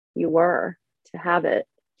you were to have it.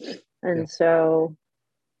 And so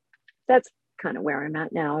that's kind of where I'm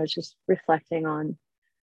at now, is just reflecting on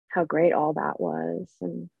how great all that was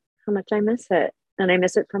and how much I miss it. And I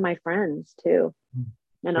miss it from my friends too,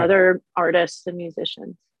 and other artists and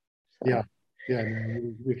musicians. So. Yeah,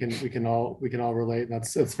 we can all relate.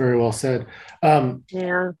 That's very well said.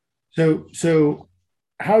 Yeah. So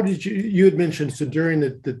how did you had mentioned, so during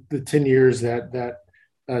the 10 years that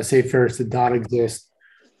Save Ferris did not exist,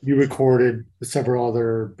 you recorded several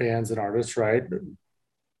other bands and artists, right?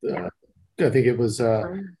 I think it was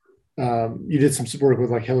you did some work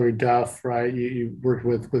with like Hillary Duff, right? You worked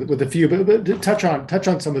with a few, but touch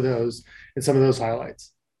on some of those and some of those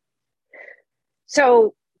highlights.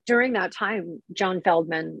 So during that time, John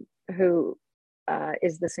Feldman, who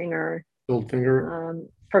is the singer Goldfinger,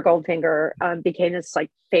 for Goldfinger, became this like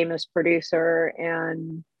famous producer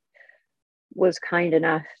and was kind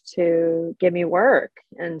enough to give me work.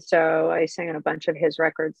 And so I sang on a bunch of his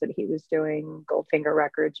records that he was doing, Goldfinger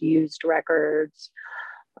records, used records,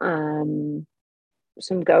 some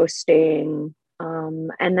ghosting.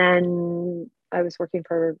 And then I was working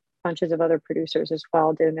for bunches of other producers as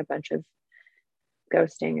well, doing a bunch of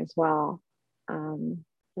ghosting as well. And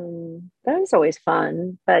that was always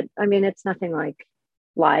fun, but I mean, it's nothing like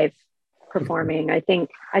live performing. I think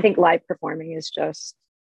live performing is just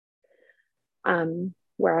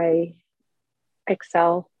where I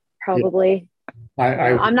excel, probably.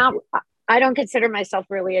 I don't consider myself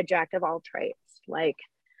really a jack of all trades. Like,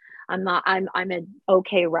 I'm an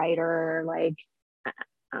okay writer. Like,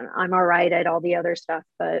 I'm all right at all the other stuff,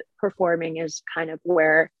 but performing is kind of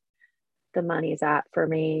where the money's at for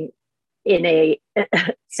me. in a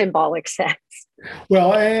symbolic sense.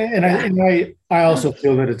 Well, I also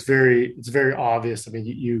feel that it's very obvious. I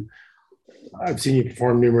mean, I've seen you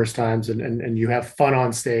perform numerous times, and you have fun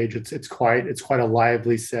on stage. It's quite a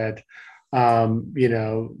lively set.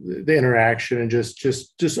 The interaction and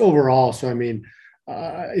just overall. So I mean,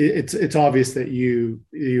 it's obvious that you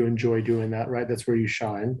enjoy doing that, right? That's where you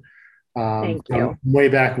shine. Thank you. Way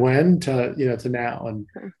back when to now, and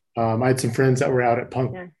I had some friends that were out at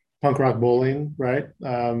punk rock bowling, right?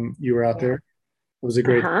 You were out there. It was a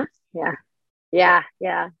great. Yeah.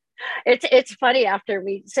 It's funny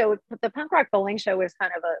so the punk rock bowling show was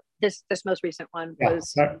kind of this most recent one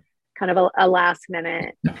was kind of a last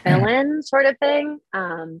minute fill-in sort of thing.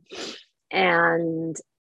 And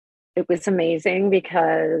it was amazing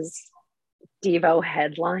because Devo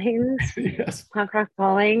headlines Yes. punk rock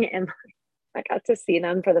bowling, and I got to see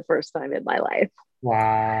them for the first time in my life.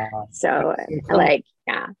 Wow. So cool.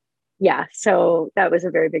 Yeah. So that was a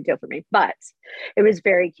very big deal for me, but it was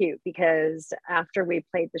very cute because after we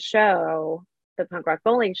played the show, the punk rock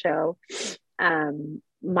bowling show,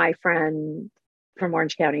 my friend from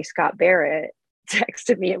Orange County, Scott Barrett,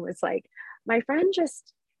 texted me and was like, my friend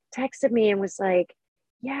just texted me and was like,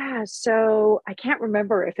 yeah, so I can't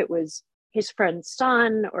remember if it was his friend's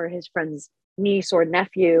son or his friend's niece or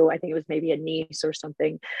nephew. I think it was maybe a niece or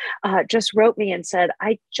something, just wrote me and said,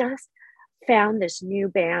 I just found this new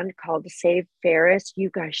band called Save Ferris. You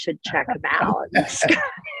guys should check them out.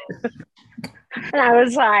 And I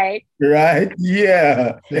was like, right,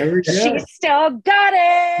 yeah, there we go. She still got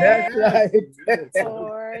it. That's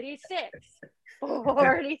right.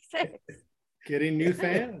 46. Getting new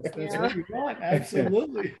fans. That's what you want.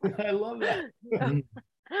 Absolutely. I love that.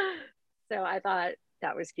 So I thought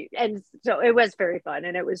that was cute. And so it was very fun.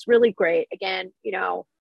 And it was really great. Again, to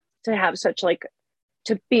have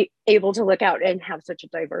to be able to look out and have such a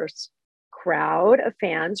diverse crowd of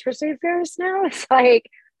fans for Save Ferris now. It's like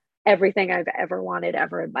everything I've ever wanted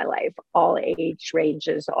ever in my life, all age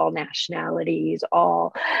ranges, all nationalities,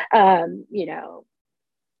 all, what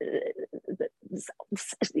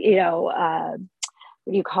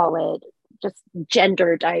do you call it? Just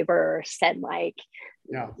gender diverse and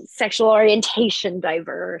sexual orientation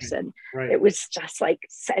diverse. And it was just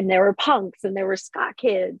and there were punks and there were ska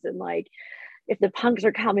kids. And if the punks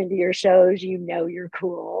are coming to your shows, you're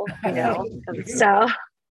cool, And so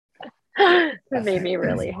it made me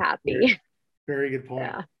really happy. Very good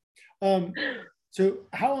point. Yeah. So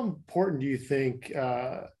how important do you think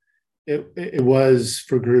it was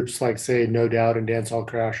for groups like, say, No Doubt and Dancehall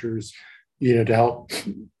Crashers, to help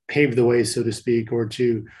pave the way, so to speak, or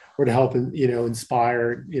to help,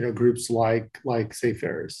 inspire, groups like Save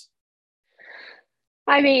Ferris?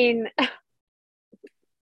 I mean,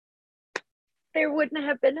 there wouldn't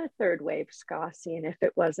have been a third wave ska scene if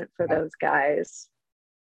it wasn't for those guys.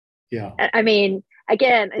 Yeah. I mean,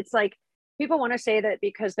 again, it's like people want to say that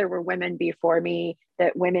because there were women before me,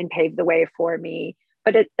 that women paved the way for me,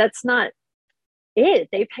 but that's not it.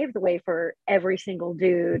 They paved the way for every single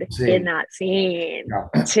dude in that scene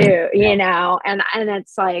too, and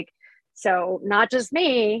it's like, so not just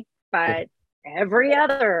me, but every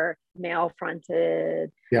other male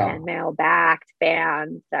fronted and male backed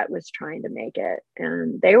band that was trying to make it.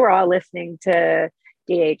 And they were all listening to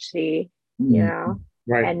DHC,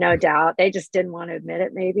 right. And No Doubt. They just didn't want to admit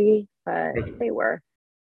it maybe, but they were.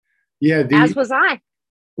 Yeah. As was I.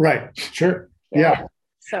 Right. Sure. Yeah.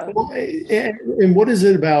 So, and what is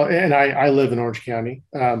it about? And I live in Orange County,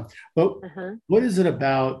 but what is it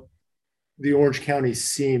about the Orange County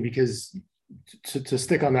scene? Because to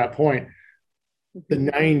stick on that point, the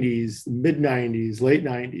 90s, mid 90s, late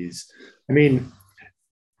 90s, I mean,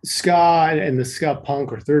 ska and the ska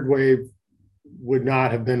punk or third wave would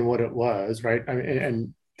not have been what it was, right? I mean,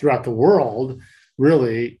 and throughout the world,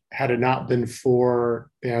 really, had it not been for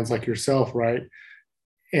bands like yourself, right?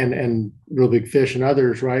 And Real Big Fish and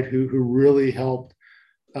others, right, who really helped.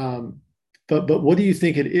 But what do you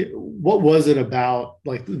think what was it about,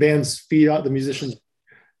 like, the bands feed out, the musicians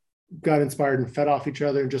got inspired and fed off each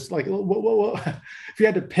other, and just like, what if you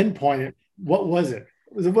had to pinpoint it, what was it?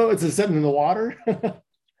 Was it something in the water?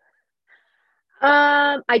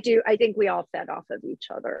 I think we all fed off of each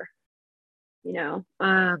other,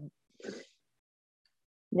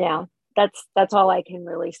 that's all I can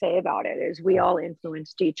really say about it, is we all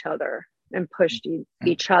influenced each other and pushed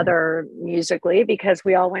each other musically because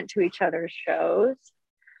we all went to each other's shows.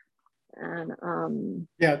 And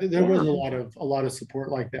there was a lot of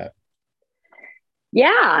support like that.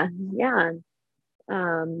 Yeah.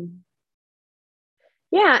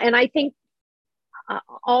 And I think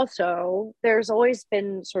also there's always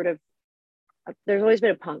been sort of there's always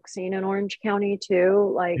been a punk scene in Orange County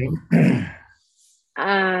too, like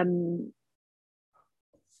and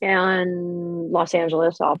Los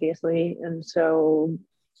Angeles, obviously. And so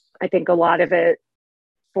I think a lot of it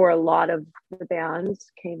for a lot of the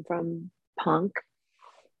bands came from punk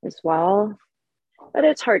as well. But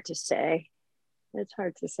it's hard to say. It's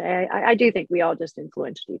hard to say. I do think we all just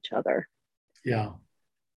influenced each other. Yeah.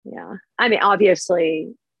 Yeah. I mean,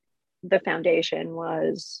 obviously, the foundation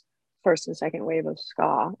was first and second wave of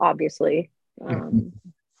ska, obviously.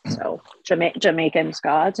 So Jamaican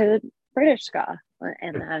ska to British ska.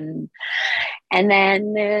 And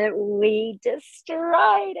then we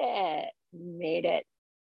destroyed it, made it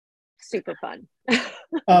super fun.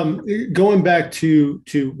 Going back to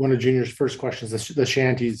one of Junior's first questions, the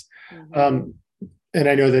shanties, and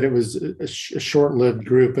I know that it was a short-lived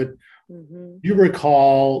group, but you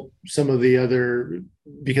recall some of the other,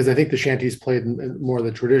 because I think the shanties played in more of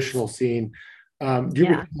the traditional scene. Do you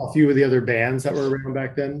recall a few of the other bands that were around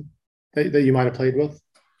back then that you might have played with?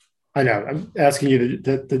 I know I'm asking you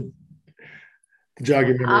to jog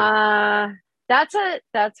your memory.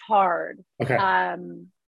 That's hard. Okay.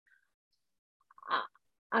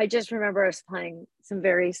 I just remember us playing some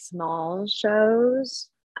very small shows.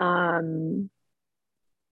 And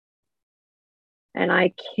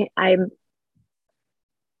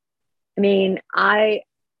maybe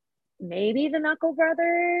the Knuckle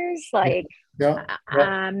Brothers, like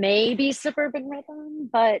maybe Suburban Rhythm,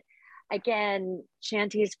 but again,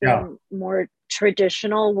 shanties being more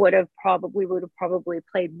traditional would have probably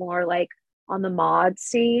played more like on the mod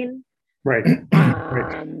scene. Right.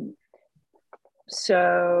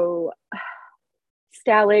 So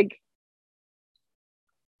Stalag,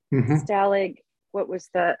 what was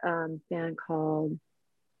the band called?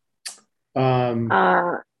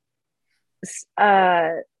 It's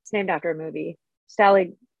named after a movie.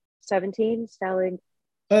 Stalag 17, Stalag.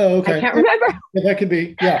 Oh, okay. I can't remember. Yeah, that could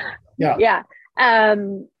be. Yeah.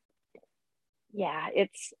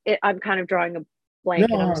 I'm kind of drawing a blank,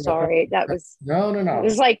 and I'm sorry. That was no. It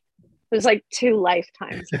was like 2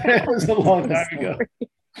 lifetimes ago. It was a long time ago.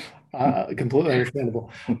 Completely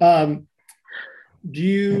understandable.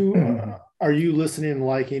 Are you listening and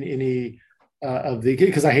liking any of the,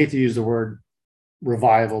 because I hate to use the word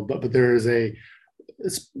revival, but there is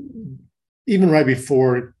even right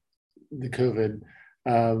before the COVID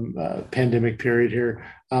pandemic period here,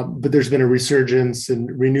 but there's been a resurgence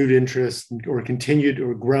and renewed interest or continued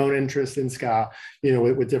or grown interest in ska,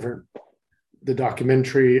 with different, the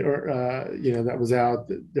documentary or that was out,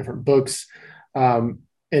 the different books, and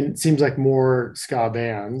it seems like more ska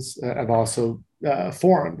bands have also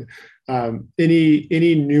formed.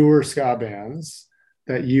 Any newer ska bands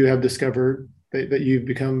that you have discovered that you've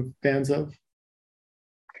become fans of?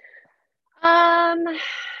 I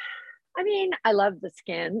mean, I love the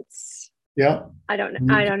Skins. Yeah. I don't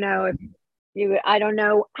know if you. I don't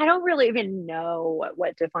know. I don't really even know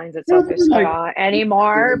what defines itself as ska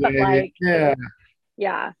anymore. But like, yeah.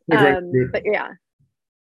 But yeah,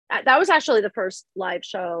 that was actually the first live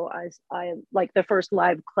show I like, the first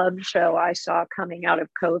live club show I saw coming out of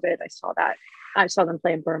COVID. I saw them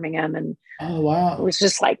play in Birmingham, and oh wow, it was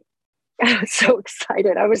just like, I was so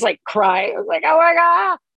excited. I was like crying. I was like, oh my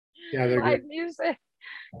god, live music.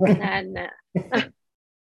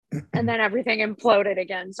 And then everything imploded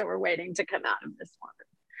again. So we're waiting to come out of this one.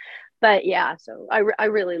 But yeah, so I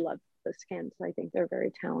really love the Skins. I think they're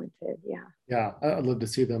very talented. Yeah, I'd love to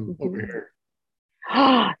see them over here.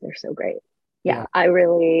 They're so great. Yeah, I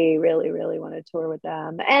really, really, really want to tour with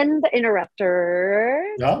them. And the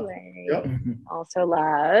Interrupters, who I also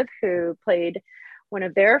love, who played one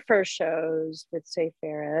of their first shows with Say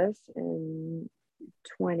Ferris in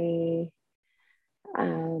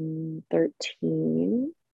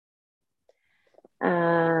 2013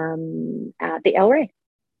 at the El Rey.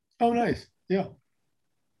 Oh, nice. Yeah.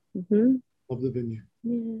 Love the venue.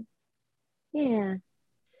 Yeah.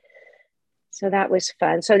 So that was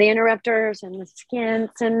fun. So the Interrupters and the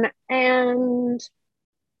Skins, and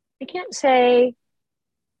I can't say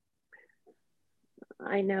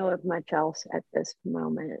I know of much else at this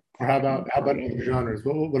moment. Or how about other genres?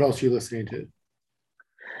 What else are you listening to?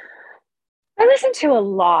 I listen to a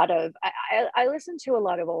lot of I listen to a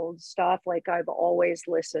lot of old stuff. Like, I've always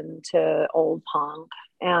listened to old punk,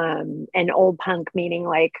 and old punk meaning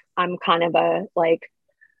like I'm kind of a like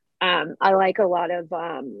I like a lot of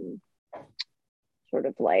sort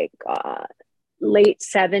of like late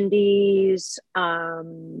 70s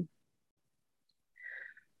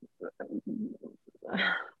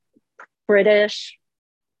British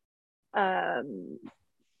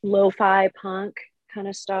lo-fi punk kind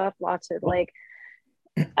of stuff, lots of like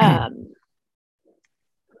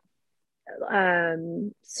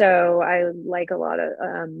So I like a lot of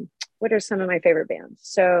what are some of my favorite bands?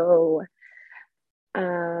 So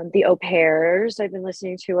the Au Pairs I've been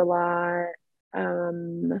listening to a lot.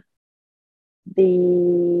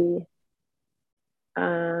 The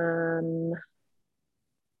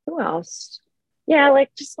who else? Yeah, like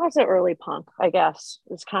just lots of early punk, I guess,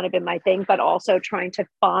 has kind of been my thing, but also trying to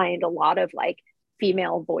find a lot of like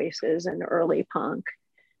female voices in early punk.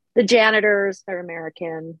 The Janitors, they're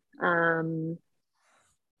American.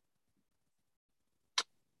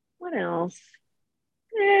 What else?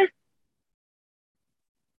 Eh,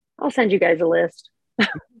 I'll send you guys a list.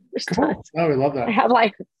 There's Cool. tons. Oh, we love I that. have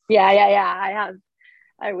like, yeah.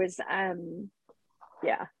 I was,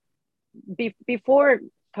 yeah. Before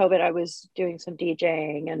COVID, I was doing some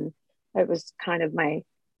DJing, and it was kind of my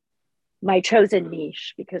chosen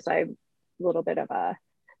niche because I'm a little bit of a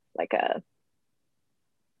like a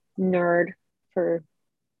nerd for a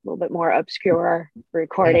little bit more obscure Yeah.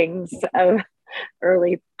 recordings of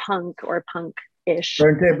early punk or punk-ish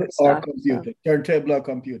Turntable or stuff. computer? So. Turntable or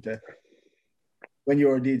computer when you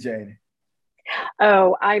were DJing?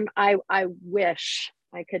 Oh, I wish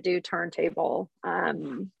I could do turntable.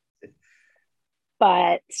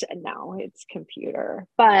 But no, it's computer.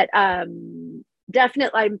 But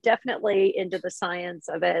definitely I'm definitely into the science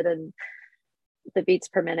of it and the beats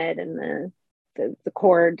per minute and the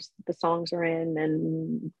chords the songs are in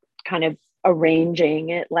and kind of arranging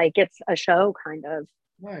it like it's a show kind of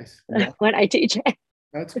Nice. Yeah. when I teach it.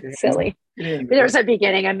 That's great. It's silly. There's a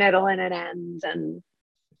beginning, a middle, and an end. And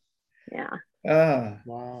yeah.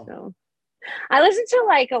 Wow. So I listen to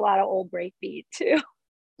like a lot of old breakbeat too.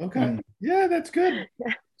 Okay. Yeah, that's good.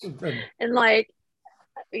 And like,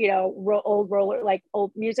 you know, old roller, like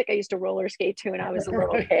old music I used to roller skate to when I was a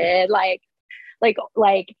little kid. Like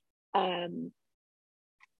um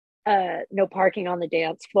no parking on the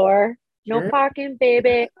dance floor. Sure. No parking,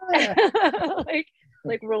 baby. Yeah.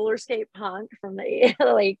 like roller skate punk from the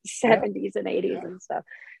like 70s and 80s and stuff.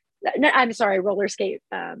 No, I'm sorry, roller skate.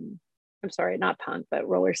 I'm sorry, not punk, but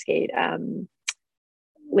roller skate.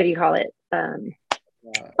 What do you call it?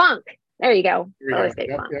 Funk. There you go. Roller skate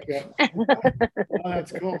funk. Yep. Oh,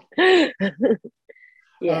 that's cool.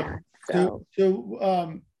 Yeah. So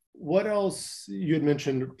what else? You had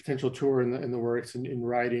mentioned a potential tour in the works and in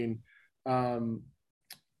writing.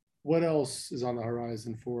 What else is on the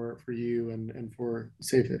horizon for you and for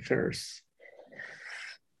Safe at Ferris?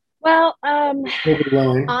 Well,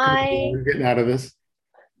 getting out of this.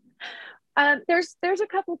 There's a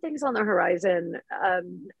couple things on the horizon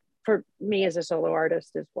for me as a solo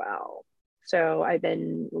artist as well. So I've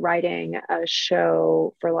been writing a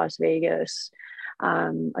show for Las Vegas,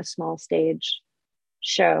 a small stage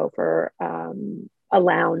show for a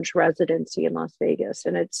lounge residency in Las Vegas,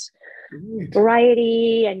 and it's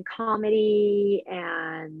variety and comedy,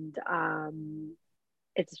 and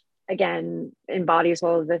it's again embodies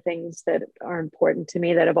all of the things that are important to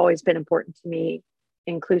me that have always been important to me: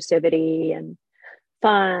 inclusivity and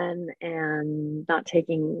fun and not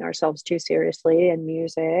taking ourselves too seriously, and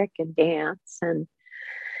music and dance. And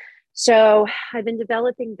so I've been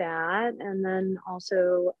developing that, and then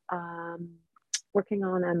also working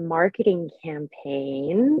on a marketing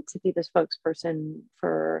campaign to be the spokesperson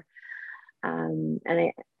for and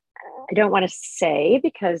I don't want to say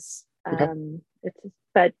because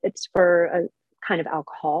it's for a kind of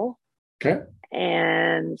alcohol. Okay.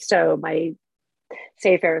 And so my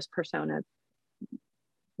Safe Ferris persona,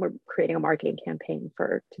 we're creating a marketing campaign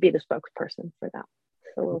to be the spokesperson for that.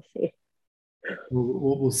 So we'll see.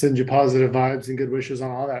 We'll send you positive vibes and good wishes on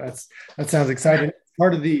all that. That sounds exciting.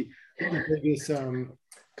 Part of the biggest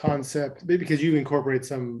concept, maybe because you incorporate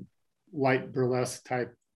some light burlesque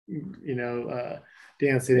type,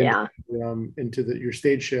 dancing into your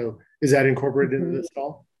stage show. Is that incorporated into this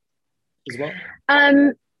all as well?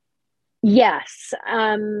 Yes.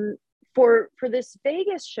 For this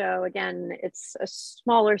Vegas show, again, it's a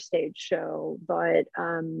smaller stage show, but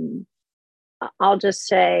I'll just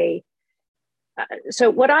say, so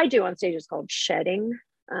what I do on stage is called shedding.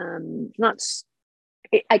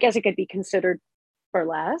 I guess it could be considered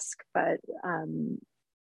burlesque, but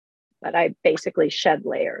I basically shed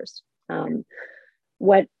layers.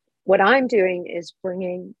 What I'm doing is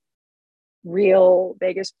bringing real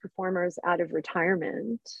Vegas performers out of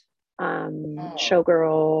retirement,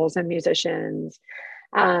 showgirls and musicians,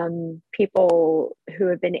 people who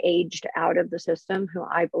have been aged out of the system, who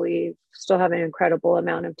I believe still have an incredible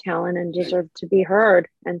amount of talent and deserve to be heard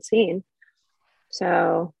and seen.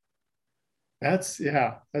 So that's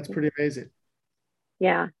pretty amazing.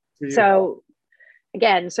 Yeah. So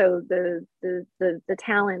again, so the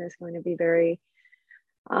talent is going to be very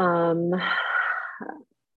Um,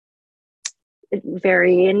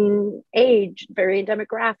 vary in age, vary in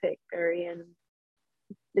demographic,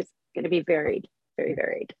 it's going to be varied, very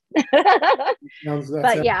varied.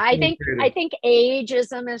 But yeah, I think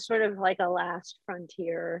ageism is sort of like a last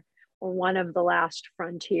frontier, or one of the last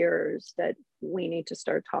frontiers that we need to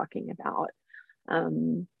start talking about.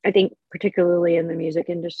 I think particularly in the music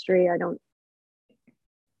industry,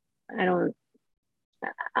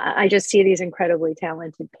 I just see these incredibly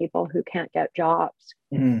talented people who can't get jobs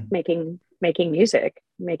making music,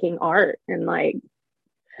 making art, and like,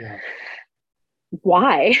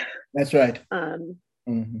 why? That's right.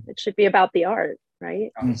 It should be about the art,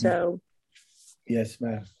 right? So yes,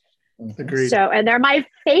 ma'am. Agreed. So, and they're my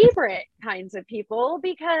favorite kinds of people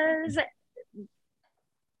because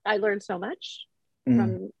I learned so much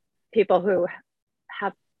from people who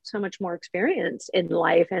have so much more experience in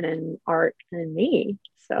life and in art than me.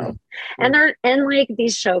 So, and like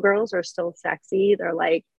these showgirls are still sexy. They're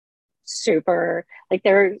like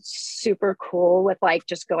they're super cool with like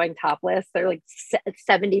just going topless. They're like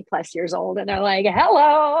 70 plus years old and they're like,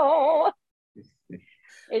 hello.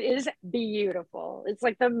 It is beautiful. It's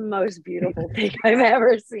like the most beautiful thing I've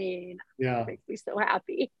ever seen. Yeah. It makes me so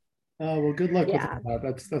happy. Well, good luck with that.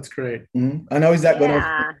 That's great. And how is that going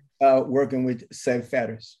to working with Seb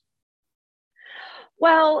Faddis?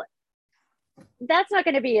 Well, that's not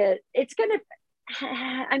going to be it's going to,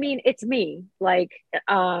 I mean, it's me, like,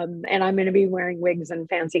 and I'm going to be wearing wigs and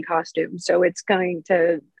fancy costumes. So it's going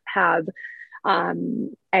to have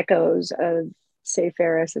echoes of Save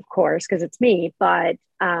Ferris, of course, because it's me, but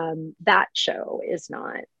that show is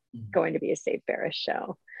not going to be a Save Ferris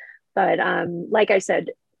show. But like I said,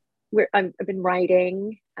 I've been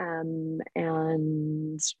writing, and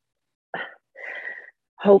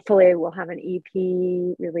hopefully we'll have an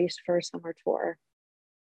EP released for a summer tour.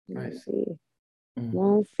 Nice.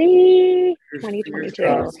 We'll see.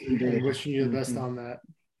 2022. Wishing you the best on that.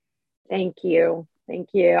 Thank you.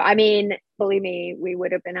 I mean, believe me, we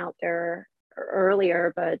would have been out there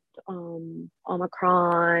earlier, but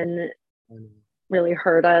Omicron really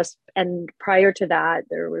hurt us. And prior to that,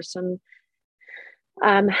 there were some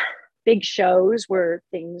big shows where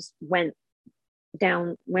things went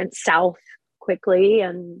south quickly,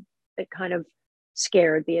 and it kind of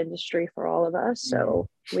scared the industry for all of us. So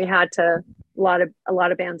we had to, a lot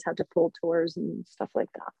of bands had to pull tours and stuff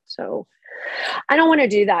like that. So I don't want to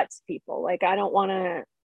do that to people. Like, I don't want to,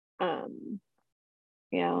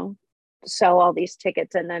 sell all these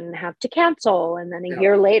tickets and then have to cancel. And then a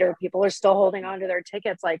year later, people are still holding on to their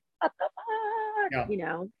tickets. Like, what the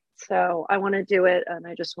fuck? So I want to do it, and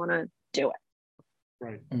I just want to do it.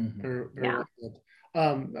 Right. Very good.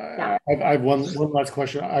 I have one last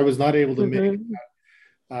question. I was not able to make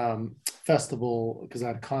that festival because I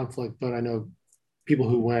had conflict, but I know people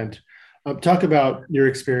who went. Talk about your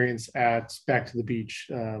experience at Back to the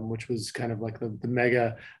Beach, which was kind of like the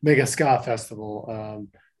mega ska festival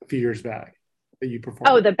a few years back that you performed.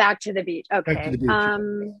 Oh, the Back to the Beach. Okay. Back to the Beach.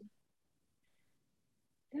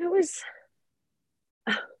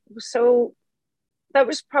 That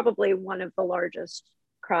was probably one of the largest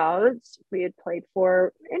crowds we had played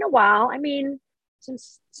for in a while. I mean,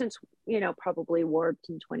 since probably Warped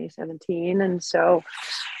in 2017, and so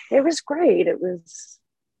it was great. It was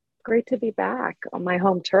great to be back on my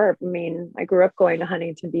home turf. I mean, I grew up going to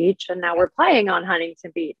Huntington Beach, and now we're playing on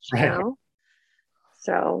Huntington Beach.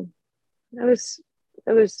 So it was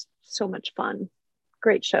so much fun.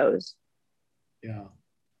 Great shows. Yeah,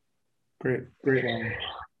 great one.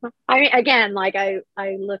 I mean, again, like I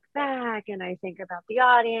look back and I think about the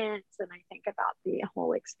audience and I think about the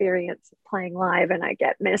whole experience of playing live, and I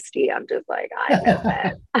get misty. I'm just like, I miss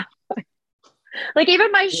it. Like,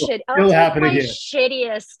 even my I'll take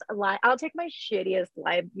my shittiest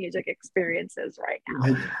live music experiences right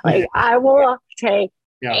now. Like, I will take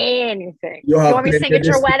anything. You want me to sing at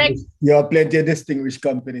your wedding? You have plenty of distinguished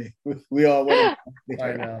company. We all want to.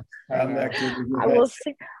 I know.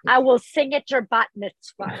 I will sing at your bat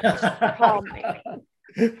mitzvah. Call me.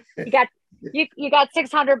 You got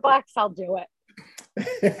 $600. I'll do it.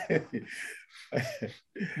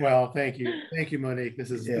 Well, thank you, Monique. This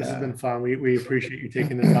has been fun. We appreciate you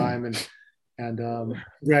taking the time, and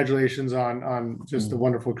congratulations on just a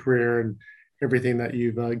wonderful career and everything that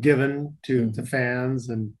you've given to the fans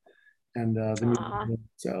and the music.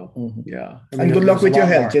 So and good luck with your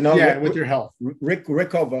health. With your health,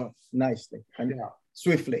 recover nicely and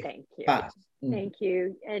swiftly. Thank you. Thank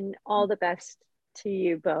you, and all the best to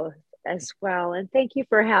you both as well. And thank you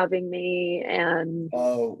for having me. And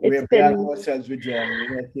we're beyond ourselves with John.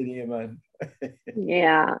 We're not kidding you, man.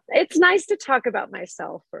 Yeah, it's nice to talk about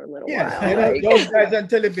myself for a little Yes, while. you know, Like, those guys on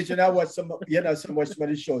television, I watch some, some watch some of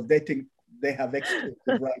the shows. They think they have exclusive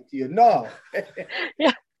right to you. No.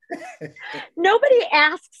 yeah. Nobody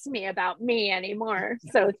asks me about me anymore.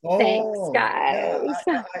 So thanks, guys.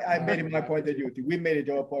 Yeah, I made it my point of duty. We made it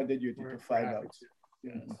our point of duty to find out.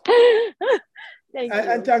 Thank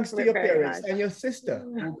And you thanks to your very parents much. and your sister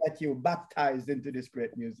who got you baptized into this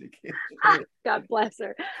great music. God bless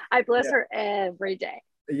her. I bless her every day.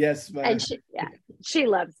 Yes, man. And she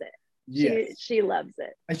loves it. Yes. She loves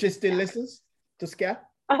it. And she still listens to ska?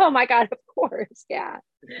 Oh my God, of course. Yeah.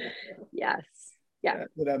 Yes. Yeah.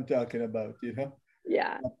 That's what I'm talking about, you know?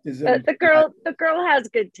 Yeah. Baptism. The girl has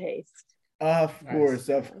good taste. Of course.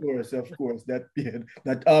 That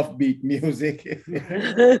offbeat music.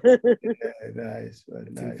 Nice.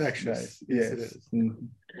 Infectious. Yes. It is. Mm-hmm.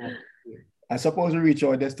 I suppose we reach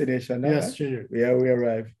our destination now. Yes, right? Junior. Yeah, we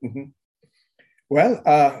arrived. Mm-hmm. Well,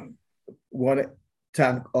 want to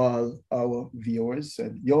thank all our viewers.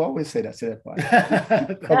 And you always say that part.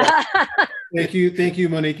 Thank you,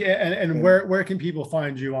 Monique. And where can people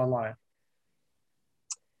find you online?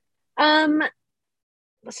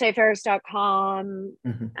 Safeharris.com.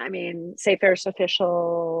 Mm-hmm. I mean, Safeharris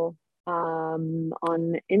Official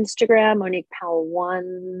on Instagram, Monique Powell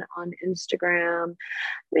 1 on Instagram. I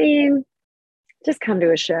mean, just come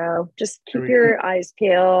to a show. Just keep your eyes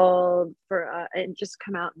peeled for and just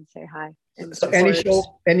come out and say hi. And so any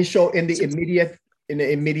show in the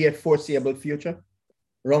immediate foreseeable future,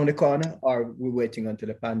 around the corner, or we're waiting until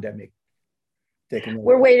the pandemic taking over?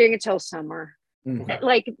 We're waiting until summer, Mm-hmm.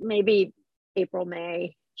 like maybe April,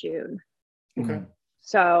 May, June. Okay.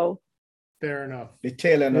 So fair enough. The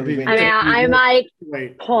tail end of the winter. I mean, I'm like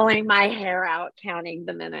pulling my hair out, counting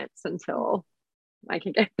the minutes until I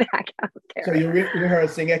can get back out there. So you're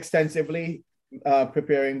rehearsing extensively,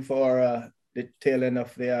 preparing for the tail end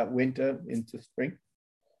of the winter into spring?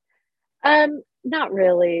 Not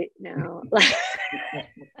really, no.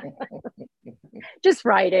 Just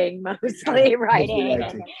writing, mostly writing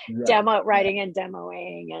and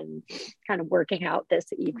demoing and kind of working out this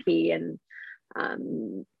EP and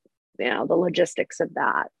the logistics of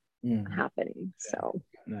that happening. So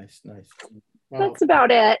nice. Well, that's about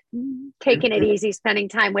it. Taking it easy, spending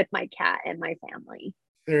time with my cat and my family.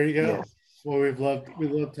 There you go. Yes. Well, we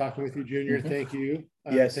love talking with you, Junior. Mm-hmm. Thank you.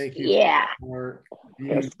 Yes. Thank you. Yeah. For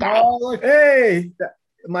hey,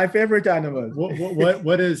 my favorite animal.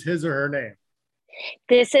 What is his or her name?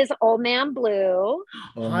 This is Old Man Blue.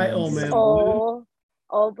 Hi, Old Man Blue.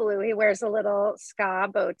 Old Blue. He wears a little ska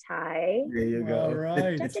bow tie. There you go. All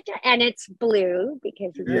right. And it's blue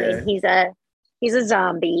because he's a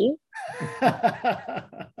zombie.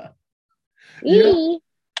 The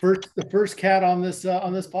first cat on this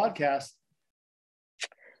podcast.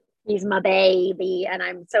 He's my baby, and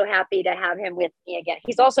I'm so happy to have him with me again.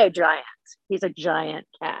 He's also giant. He's a giant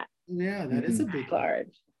cat. Yeah, that is a big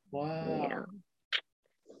large. Wow.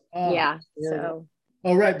 Yeah. So.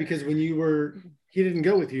 Oh, right, because when he didn't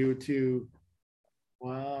go with you to.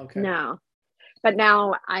 Wow. Okay. No, but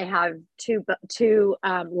now I have two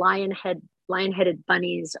lion-headed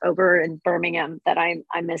bunnies over in Birmingham that I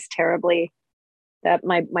miss terribly. That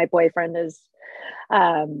my boyfriend is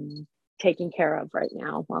taking care of right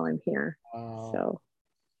now while I'm here. Wow. So,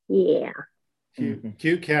 yeah.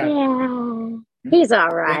 Cute cat. Yeah. He's all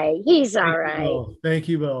right. Thank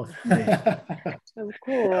you both. Of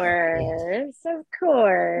course.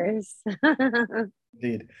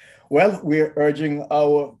 Indeed. Well, we're urging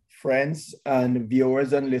our friends and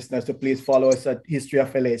viewers and listeners to please follow us at History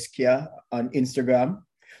of LA Ska on Instagram.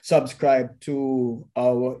 Subscribe to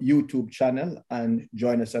our YouTube channel and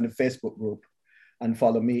join us on the Facebook group. And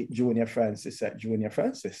follow me, Junior Francis, at Junior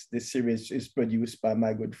Francis. This series is produced by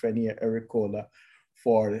my good friend here, Eric Kohler,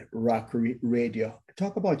 for Rockery Radio.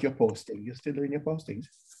 Talk about your posting. You're still doing your postings?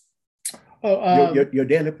 Oh, your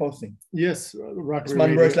daily posting. Yes, Rockery this man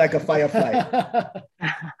Radio. works like a firefly.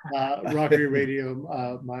 Rockery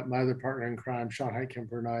Radio, my other partner in crime, Sean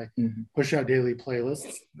Heitkemper, and I push out daily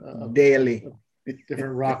playlists. Daily.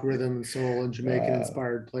 Different rock, rhythm, and soul and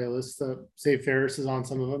Jamaican-inspired playlists. Safeharris is on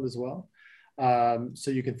some of them as well.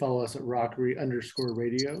 So you can follow us at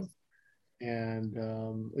Rockery_radio.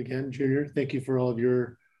 And again, Junior, thank you for all of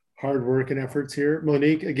your hard work and efforts here.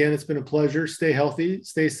 Monique, again, it's been a pleasure. Stay healthy,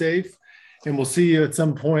 stay safe, and we'll see you at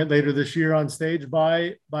some point later this year on stage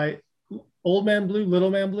by Old Man Blue, Little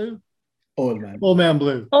Man Blue? Old Man. Old Man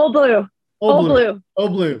Blue. Old Blue. Old Blue.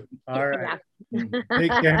 Old Blue. All right. Yeah.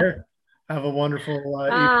 Take care. Have a wonderful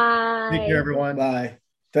evening. Take care, everyone. Bye.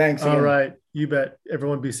 Thanks. All right. You bet.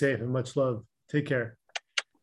 Everyone be safe and much love. Take care.